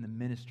engage in the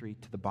ministry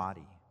to the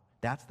body.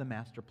 That's the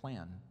master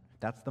plan.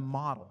 That's the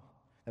model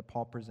that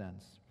Paul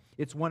presents.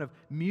 It's one of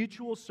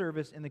mutual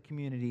service in the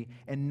community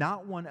and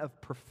not one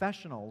of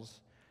professionals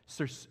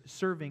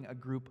serving a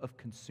group of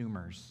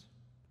consumers.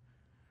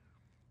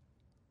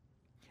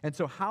 And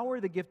so how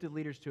are the gifted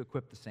leaders to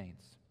equip the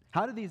saints?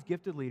 How do these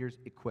gifted leaders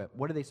equip?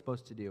 What are they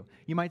supposed to do?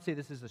 You might say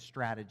this is a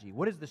strategy.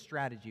 What is the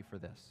strategy for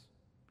this?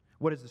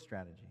 What is the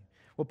strategy?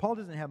 Well, Paul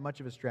doesn't have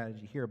much of a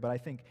strategy here, but I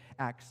think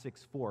Acts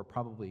 6:4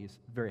 probably is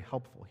very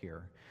helpful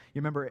here. You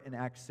remember in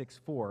Acts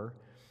 6:4,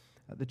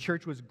 The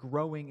church was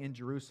growing in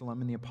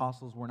Jerusalem, and the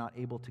apostles were not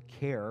able to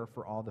care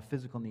for all the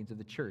physical needs of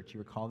the church. You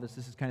recall this?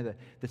 This is kind of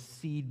the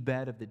seed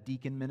bed of the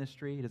deacon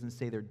ministry. It doesn't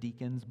say they're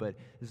deacons, but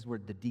this is where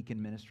the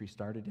deacon ministry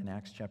started in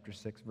Acts chapter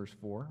 6, verse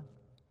 4.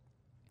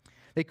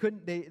 They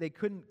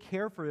couldn't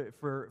care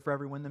for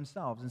everyone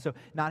themselves. And so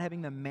not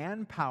having the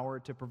manpower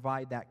to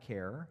provide that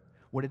care,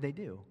 what did they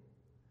do?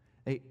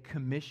 They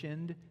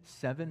commissioned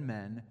 7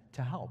 men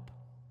to help.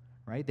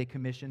 Right? They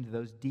commissioned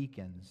those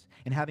deacons.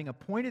 And having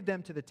appointed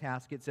them to the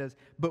task, it says,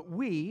 but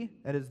we,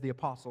 that is the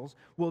apostles,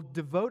 will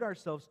devote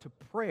ourselves to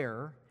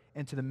prayer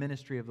and to the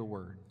ministry of the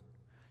word.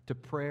 To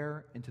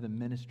prayer and to the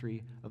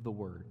ministry of the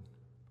word.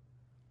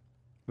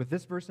 With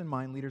this verse in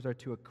mind, leaders are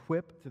to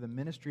equip through the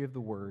ministry of the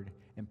word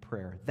and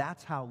prayer.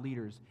 That's how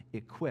leaders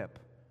equip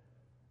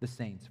the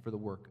saints for the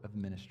work of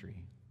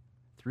ministry.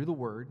 Through the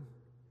word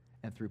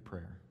and through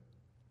prayer,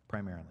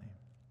 primarily.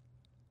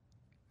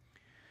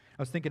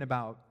 I was thinking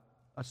about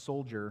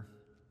soldiers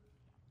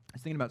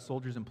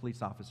and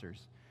police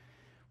officers.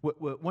 One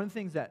of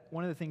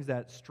the things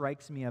that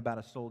strikes me about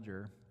a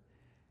soldier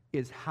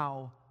is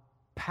how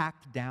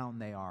packed down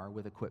they are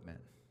with equipment.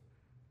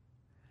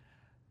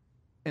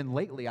 And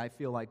lately, I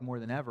feel like more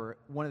than ever,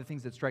 one of the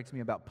things that strikes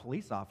me about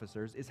police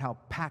officers is how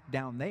packed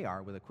down they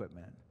are with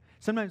equipment.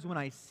 Sometimes when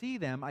I see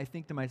them, I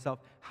think to myself,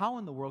 how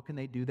in the world can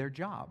they do their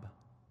job?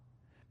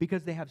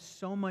 Because they have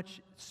so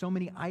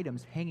many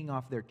items hanging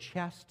off their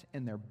chest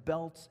and their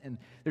belts, and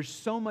there's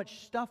so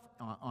much stuff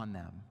on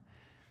them.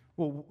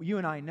 Well, you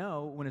and I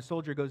know when a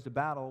soldier goes to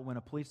battle, when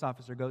a police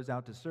officer goes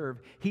out to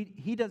serve,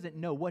 he doesn't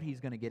know what he's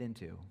going to get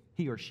into.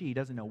 He or she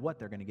doesn't know what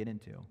they're going to get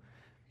into.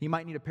 He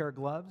might need a pair of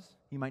gloves.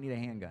 He might need a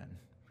handgun.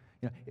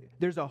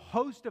 There's a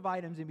host of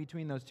items in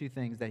between those two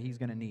things that he's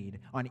going to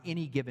need on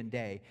any given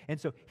day. And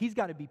so he's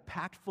got to be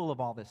packed full of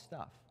all this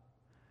stuff.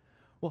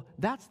 Well,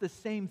 that's the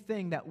same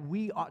thing that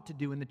we ought to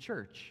do in the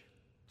church.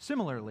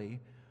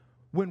 Similarly,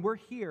 when we're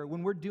here,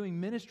 when we're doing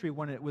ministry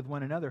with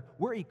one another,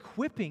 we're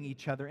equipping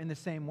each other in the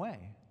same way.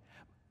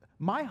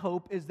 My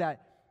hope is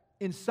that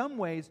in some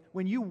ways,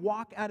 when you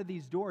walk out of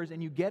these doors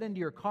and you get into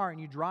your car and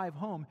you drive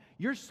home,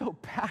 you're so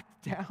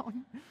packed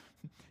down,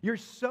 you're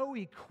so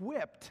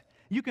equipped,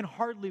 you can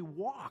hardly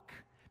walk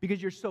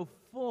because you're so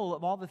full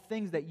of all the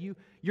things that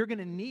you're going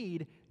to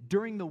need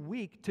during the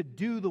week to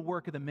do the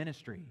work of the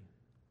ministry.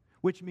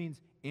 Which means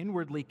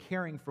inwardly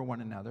caring for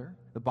one another.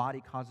 The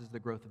body causes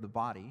the growth of the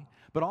body.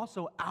 But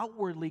also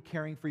outwardly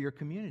caring for your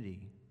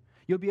community.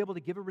 You'll be able to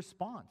give a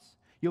response.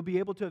 You'll be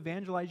able to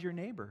evangelize your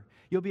neighbor.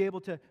 You'll be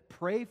able to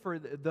pray for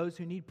those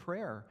who need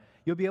prayer.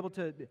 You'll be able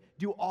to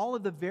do all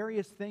of the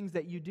various things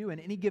that you do in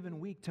any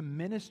given week to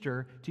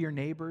minister to your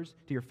neighbors,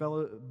 to your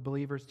fellow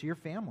believers, to your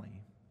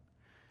family.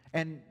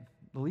 And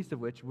the least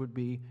of which would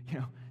be,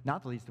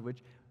 not the least of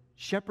which,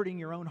 shepherding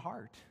your own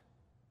heart.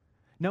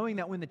 Knowing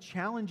that when the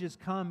challenges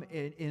come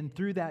in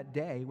through that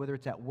day, whether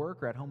it's at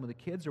work or at home with the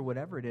kids or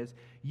whatever it is,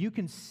 you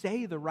can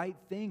say the right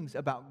things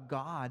about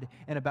God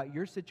and about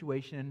your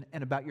situation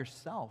and about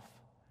yourself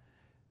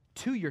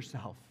to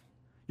yourself.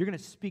 You're going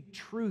to speak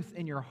truth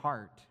in your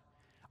heart.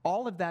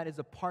 All of that is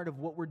a part of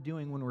what we're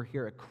doing when we're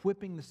here,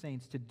 equipping the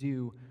saints to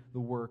do the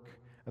work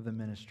of the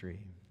ministry.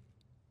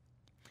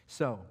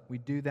 So, we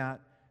do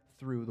that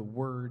through the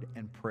word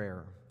and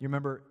prayer. You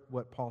remember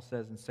what Paul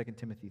says in 2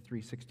 Timothy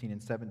 3:16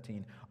 and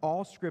 17.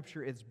 All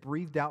Scripture is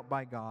breathed out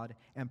by God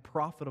and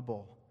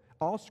profitable.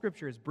 All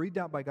Scripture is breathed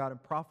out by God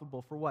and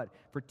profitable for what?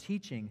 For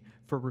teaching,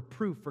 for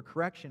reproof, for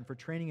correction, for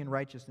training in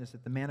righteousness,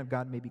 that the man of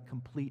God may be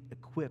complete,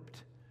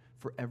 equipped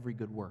for every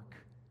good work.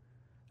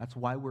 That's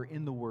why we're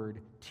in the Word,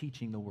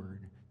 teaching the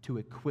Word, to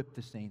equip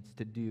the saints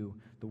to do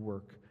the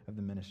work of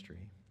the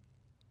ministry.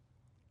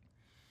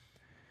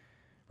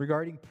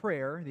 Regarding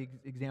prayer, the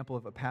example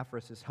of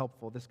Epaphras is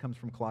helpful. This comes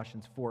from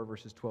Colossians 4,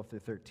 verses 12 through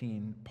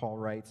 13. Paul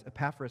writes,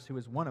 Epaphras, who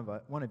is one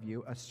of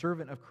you, a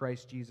servant of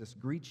Christ Jesus,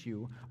 greets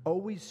you,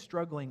 always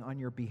struggling on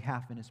your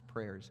behalf in his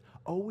prayers.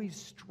 Always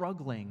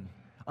struggling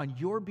on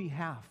your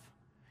behalf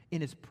in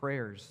his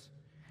prayers,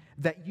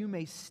 that you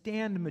may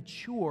stand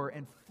mature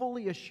and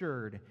fully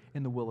assured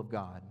in the will of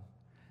God.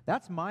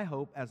 That's my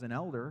hope as an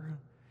elder,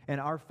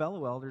 and our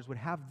fellow elders would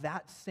have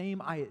that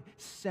same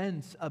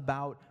sense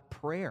about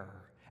prayer.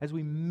 As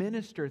we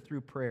minister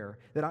through prayer,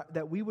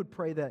 that we would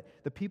pray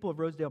that the people of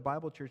Rosedale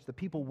Bible Church, the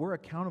people we're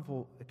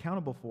accountable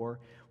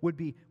for,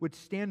 would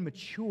stand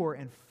mature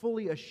and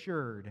fully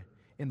assured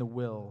in the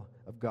will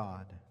of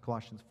God.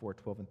 Colossians 4,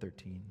 12 and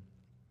 13.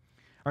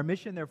 Our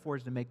mission, therefore,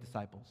 is to make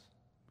disciples,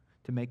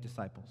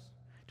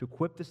 to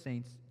equip the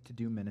saints to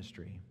do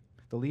ministry.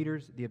 The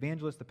leaders, the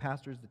evangelists, the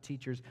pastors, the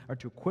teachers are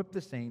to equip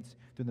the saints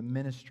through the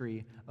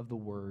ministry of the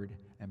word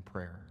and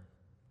prayer.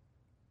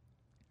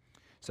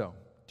 So,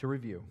 to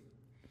review,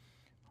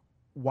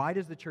 why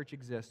does the church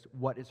exist?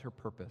 What is her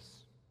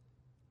purpose?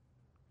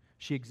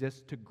 She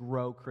exists to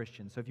grow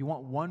Christians. So if you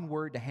want one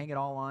word to hang it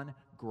all on,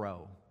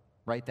 grow.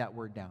 Write that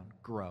word down,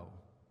 grow.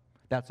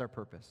 That's our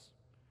purpose.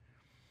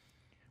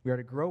 We are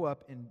to grow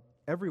up in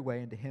every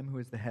way into him who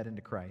is the head,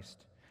 into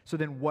Christ. So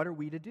then what are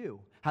we to do?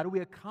 How do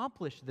we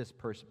accomplish this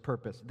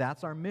purpose?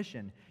 That's our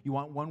mission. You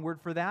want one word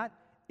for that?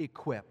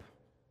 equip.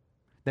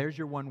 There's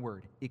your one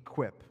word,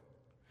 equip.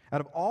 Out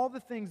of all the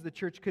things the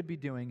church could be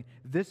doing,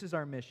 this is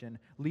our mission.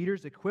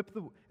 Leaders, equip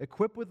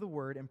with the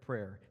word and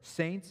prayer.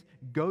 Saints,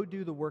 go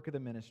do the work of the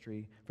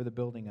ministry for the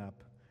building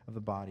up of the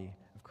body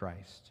of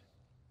Christ.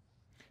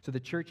 So the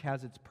church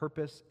has its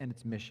purpose and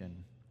its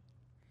mission.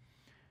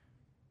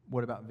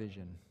 What about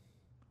vision?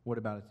 What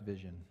about its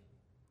vision?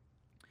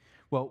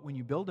 Well, when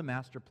you build a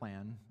master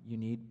plan, you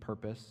need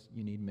purpose,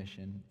 you need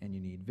mission, and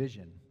you need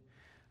vision.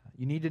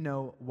 You need to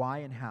know why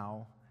and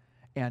how.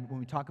 And when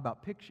we talk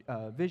about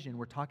vision,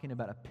 we're talking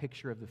about a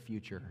picture of the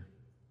future.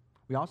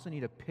 We also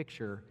need a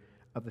picture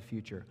of the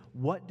future.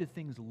 What do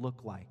things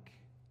look like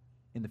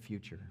in the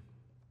future?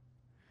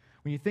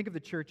 When you think of the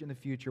church in the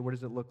future, what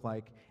does it look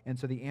like? And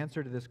so the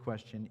answer to this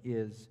question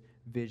is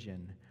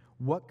vision.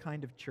 What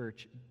kind of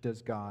church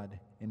does God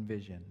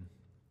envision?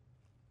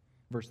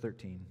 Verse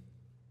 13.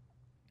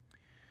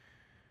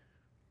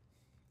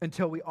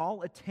 Until we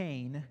all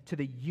attain to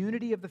the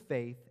unity of the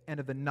faith and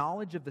of the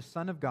knowledge of the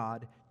Son of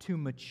God, to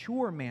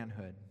mature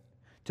manhood,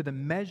 to the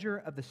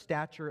measure of the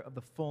stature of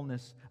the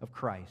fullness of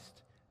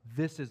Christ.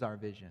 This is our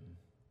vision.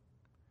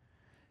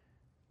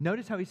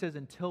 Notice how he says,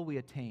 until we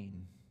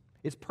attain.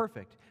 It's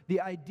perfect.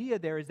 The idea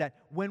there is that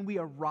when we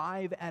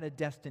arrive at a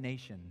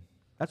destination,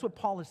 that's what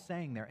Paul is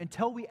saying there.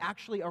 Until we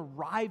actually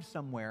arrive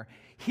somewhere,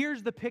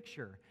 here's the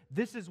picture.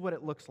 This is what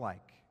it looks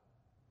like.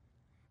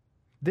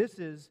 This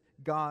is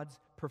God's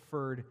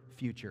preferred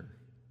future.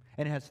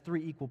 And it has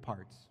three equal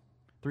parts.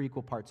 Three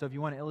equal parts. So if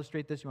you want to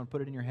illustrate this, you want to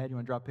put it in your head, you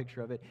want to draw a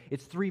picture of it,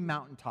 it's three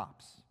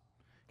mountaintops.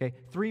 Okay?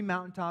 Three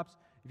mountaintops.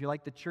 If you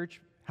like the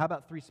church, how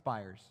about three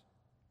spires?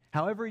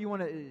 However you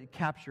want to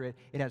capture it,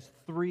 it has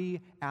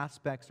three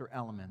aspects or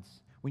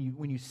elements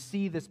when you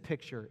see this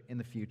picture in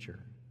the future.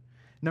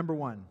 Number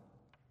one,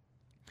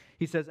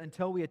 he says,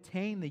 until we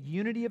attain the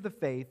unity of the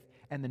faith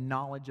and the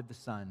knowledge of the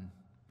Son.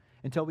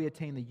 Until we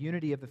attain the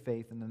unity of the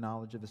faith and the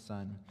knowledge of the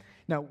Son.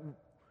 Now,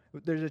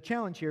 there's a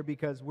challenge here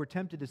because we're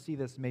tempted to see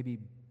this maybe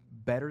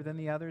better than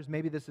the others.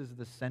 Maybe this is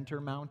the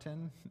center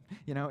mountain,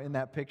 in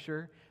that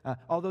picture.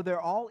 Although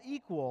they're all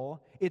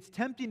equal, it's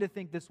tempting to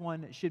think this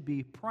one should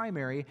be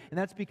primary, and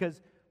that's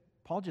because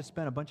Paul just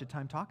spent a bunch of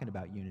time talking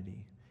about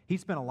unity. He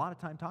spent a lot of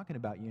time talking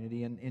about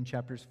unity in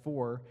chapters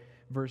 4,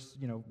 verse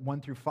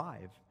 1 through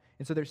 5.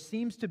 And so there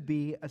seems to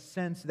be a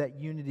sense that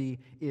unity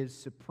is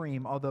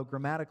supreme, although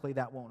grammatically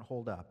that won't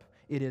hold up.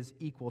 It is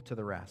equal to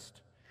the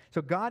rest.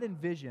 So God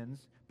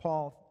envisions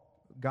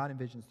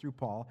through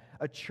Paul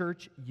a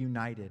church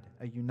united,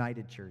 a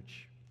united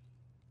church.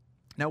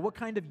 Now, what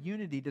kind of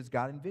unity does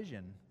God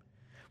envision?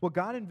 Well,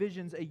 God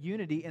envisions a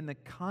unity in the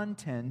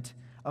content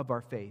of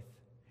our faith.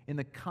 In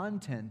the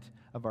content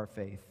of our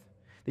faith.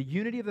 The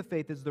unity of the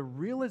faith is the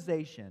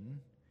realization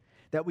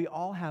that we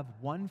all have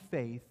one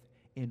faith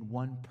in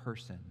one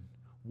person.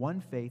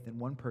 One faith in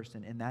one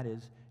person, and that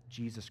is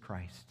Jesus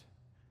Christ.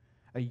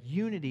 A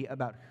unity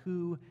about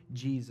who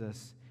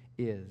Jesus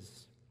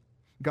is.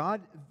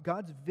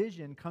 God's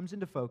vision comes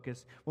into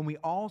focus when we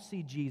all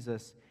see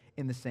Jesus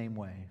in the same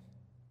way.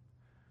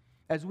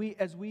 As we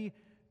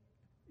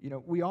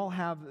all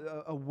have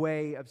a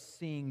way of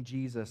seeing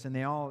Jesus, and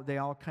they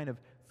all kind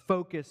of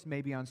focus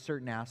maybe on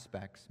certain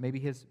aspects, maybe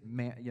his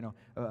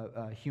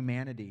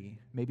humanity,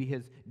 maybe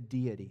his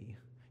deity.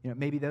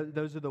 Maybe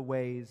those are the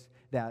ways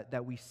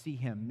that we see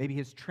him. Maybe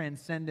his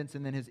transcendence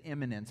and then his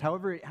immanence.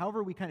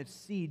 However we kind of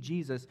see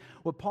Jesus,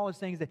 what Paul is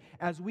saying is that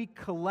as we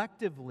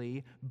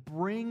collectively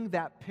bring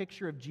that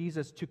picture of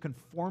Jesus to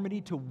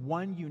conformity to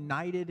one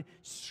united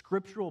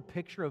scriptural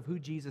picture of who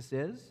Jesus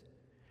is,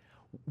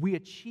 we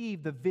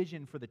achieve the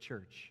vision for the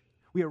church.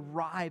 We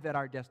arrive at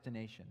our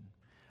destination.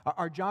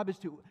 Our job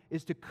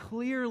is to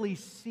clearly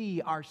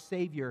see our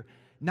Savior,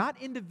 not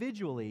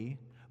individually,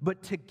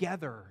 but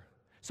together.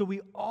 So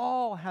we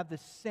all have the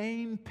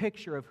same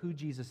picture of who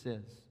Jesus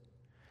is.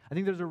 I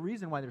think there's a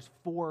reason why there's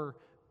 4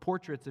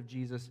 portraits of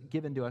Jesus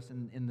given to us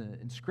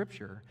in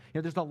Scripture.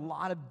 There's a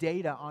lot of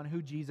data on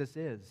who Jesus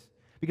is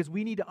because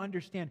we need to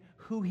understand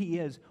who he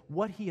is,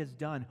 what he has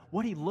done,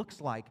 what he looks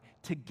like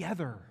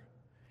together.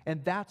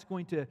 And that's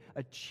going to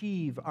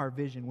achieve our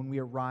vision when we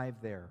arrive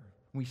there.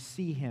 We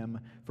see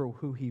him for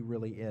who he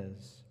really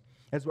is.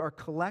 As our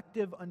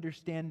collective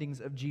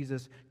understandings of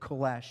Jesus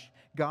coalesce,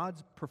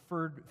 God's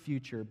preferred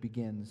future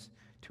begins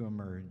to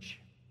emerge.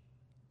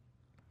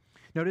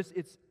 Notice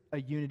it's a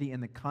unity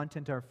in the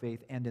content of our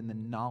faith and in the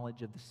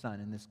knowledge of the Son,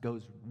 and this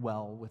goes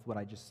well with what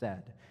I just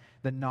said.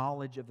 The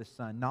knowledge of the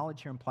Son.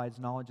 Knowledge here implies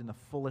knowledge in the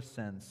fullest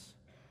sense.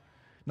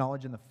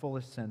 Knowledge in the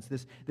fullest sense.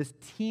 This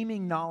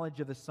teeming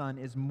knowledge of the Son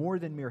is more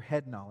than mere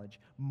head knowledge,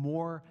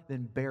 more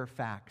than bare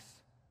facts.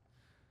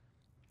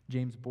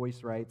 James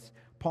Boyce writes,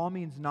 Paul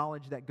means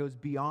knowledge that goes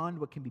beyond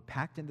what can be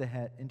packed into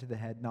the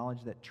head,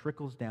 knowledge that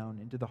trickles down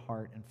into the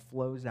heart and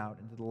flows out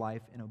into the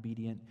life in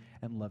obedient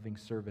and loving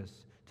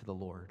service to the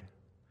Lord.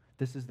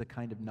 This is the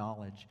kind of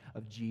knowledge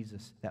of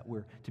Jesus that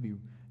we're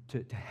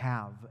to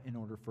have in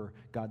order for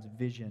God's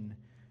vision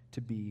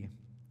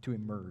to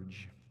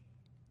emerge.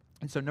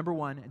 And so, number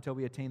one, until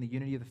we attain the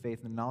unity of the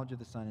faith and the knowledge of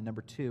the Son. And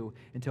number two,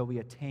 until we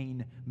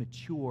attain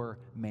mature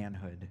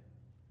manhood.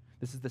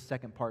 This is the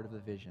second part of the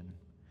vision.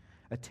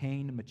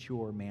 Attain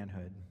mature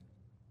manhood.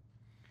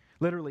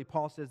 Literally,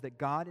 Paul says that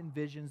God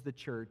envisions the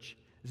church,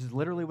 this is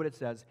literally what it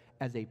says,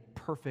 as a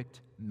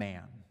perfect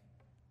man.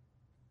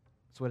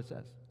 That's what it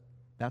says.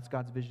 That's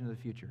God's vision of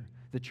the future.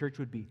 The church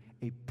would be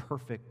a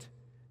perfect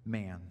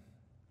man.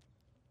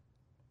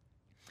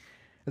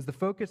 As the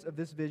focus of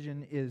this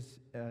vision is,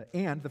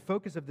 and the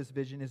focus of this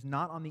vision is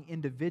not on the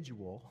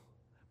individual,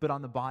 but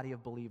on the body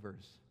of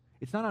believers.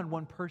 It's not on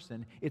one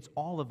person, it's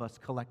all of us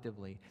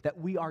collectively, that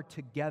we are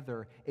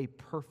together a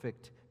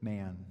perfect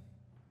man.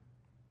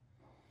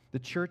 The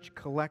church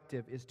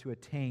collective is to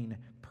attain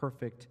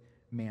perfect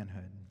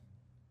manhood.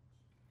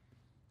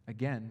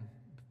 Again,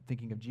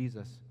 thinking of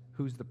Jesus,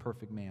 who's the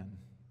perfect man?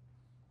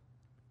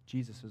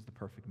 Jesus is the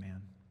perfect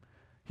man.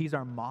 He's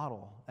our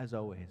model, as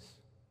always.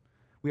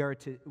 We are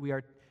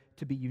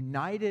to be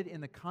united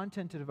in the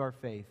content of our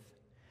faith.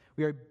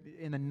 We are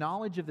in the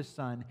knowledge of the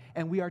Son,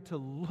 and we are to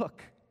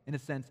look, in a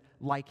sense,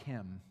 like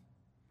Him,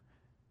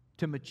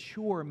 to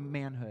mature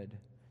manhood,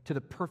 to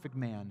the perfect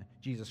man,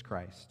 Jesus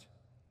Christ.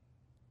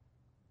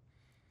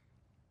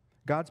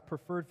 God's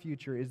preferred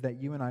future is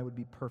that you and I would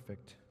be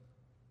perfect.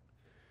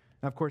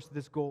 Now, of course,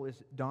 this goal is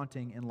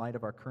daunting in light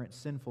of our current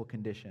sinful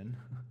condition.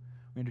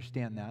 We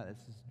understand that.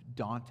 This is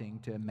daunting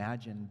to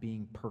imagine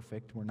being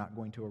perfect. We're not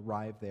going to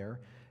arrive there.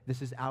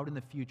 This is out in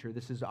the future.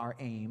 This is our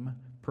aim,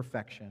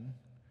 perfection.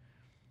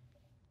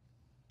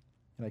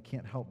 And I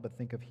can't help but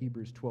think of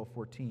Hebrews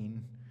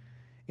 12:14.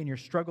 In your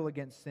struggle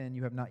against sin,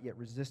 you have not yet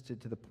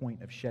resisted to the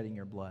point of shedding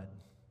your blood.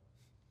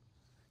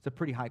 It's a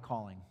pretty high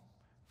calling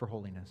for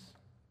holiness.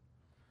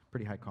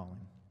 Pretty high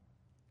calling.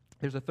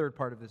 There's a third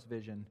part of this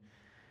vision.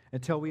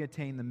 Until we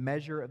attain the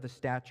measure of the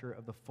stature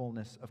of the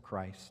fullness of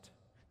Christ.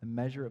 The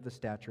measure of the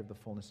stature of the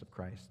fullness of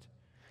Christ.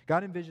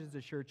 God envisions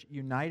the church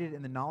united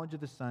in the knowledge of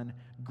the Son,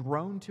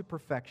 grown to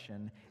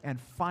perfection, and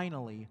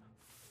finally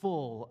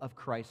full of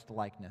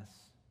Christ-likeness.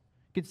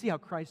 You can see how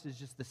Christ is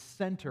just the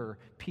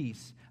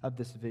centerpiece of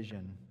this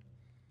vision.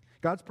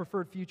 God's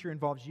preferred future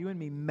involves you and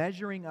me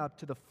measuring up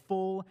to the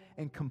full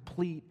and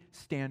complete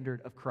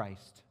standard of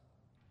Christ.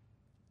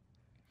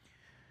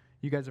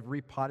 You guys have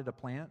repotted a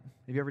plant?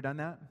 Have you ever done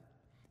that?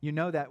 You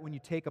know that when you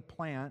take a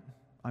plant,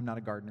 I'm not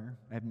a gardener,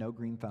 I have no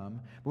green thumb,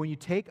 but when you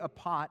take a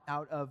pot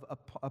out of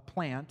a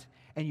plant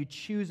and you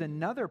choose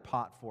another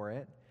pot for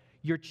it,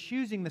 you're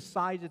choosing the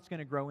size it's going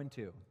to grow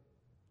into.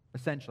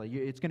 Essentially,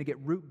 it's going to get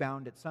root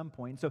bound at some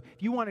point. So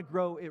if you want to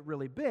grow it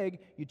really big,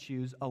 you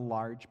choose a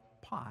large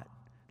pot.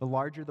 The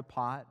larger the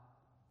pot,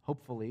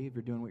 hopefully, if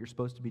you're doing what you're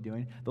supposed to be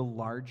doing, the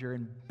larger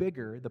and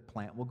bigger the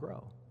plant will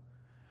grow.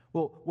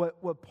 Well,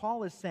 what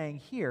Paul is saying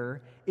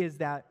here is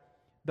that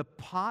the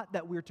pot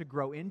that we're to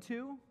grow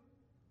into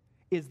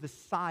is the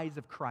size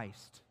of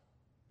Christ.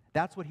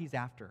 That's what he's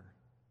after.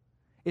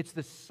 It's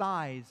the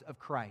size of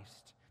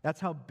Christ. That's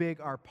how big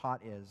our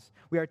pot is.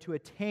 We are to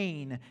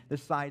attain the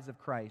size of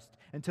Christ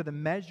and to the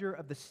measure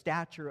of the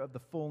stature of the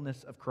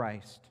fullness of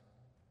Christ.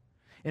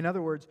 In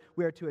other words,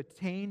 we are to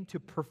attain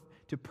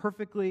to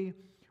perfectly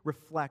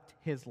reflect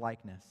his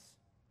likeness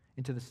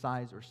into the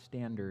size or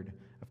standard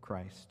of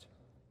Christ.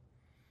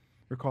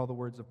 Recall the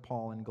words of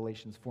Paul in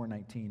Galatians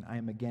 4:19. I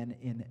am again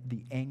in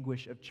the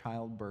anguish of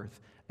childbirth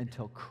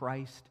until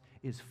Christ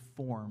is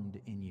formed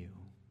in you.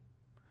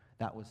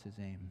 That was his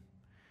aim,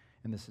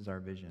 and this is our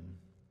vision.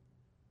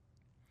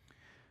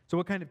 So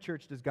what kind of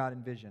church does God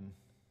envision?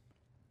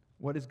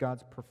 What is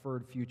God's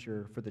preferred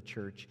future for the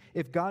church?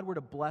 If God were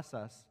to bless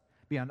us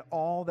beyond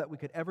all that we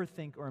could ever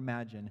think or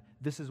imagine,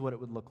 this is what it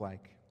would look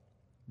like.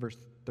 Verse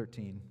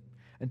 13.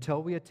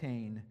 Until we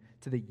attain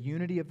to the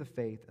unity of the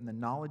faith and the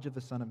knowledge of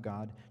the Son of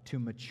God, to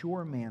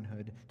mature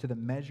manhood, to the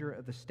measure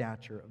of the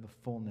stature of the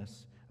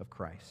fullness of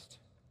Christ.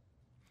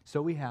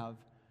 So we have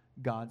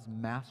God's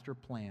master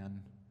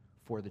plan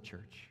for the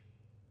church.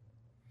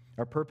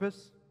 Our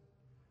purpose?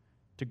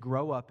 To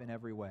grow up in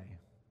every way.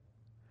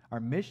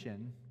 Our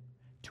mission?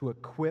 To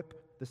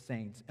equip the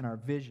saints. And our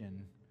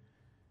vision,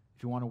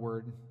 if you want a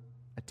word,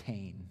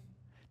 attain.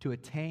 To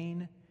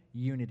attain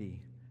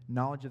unity,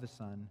 knowledge of the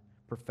Son,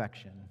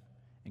 perfection,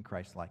 in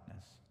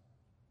Christ-likeness.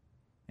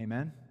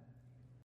 Amen?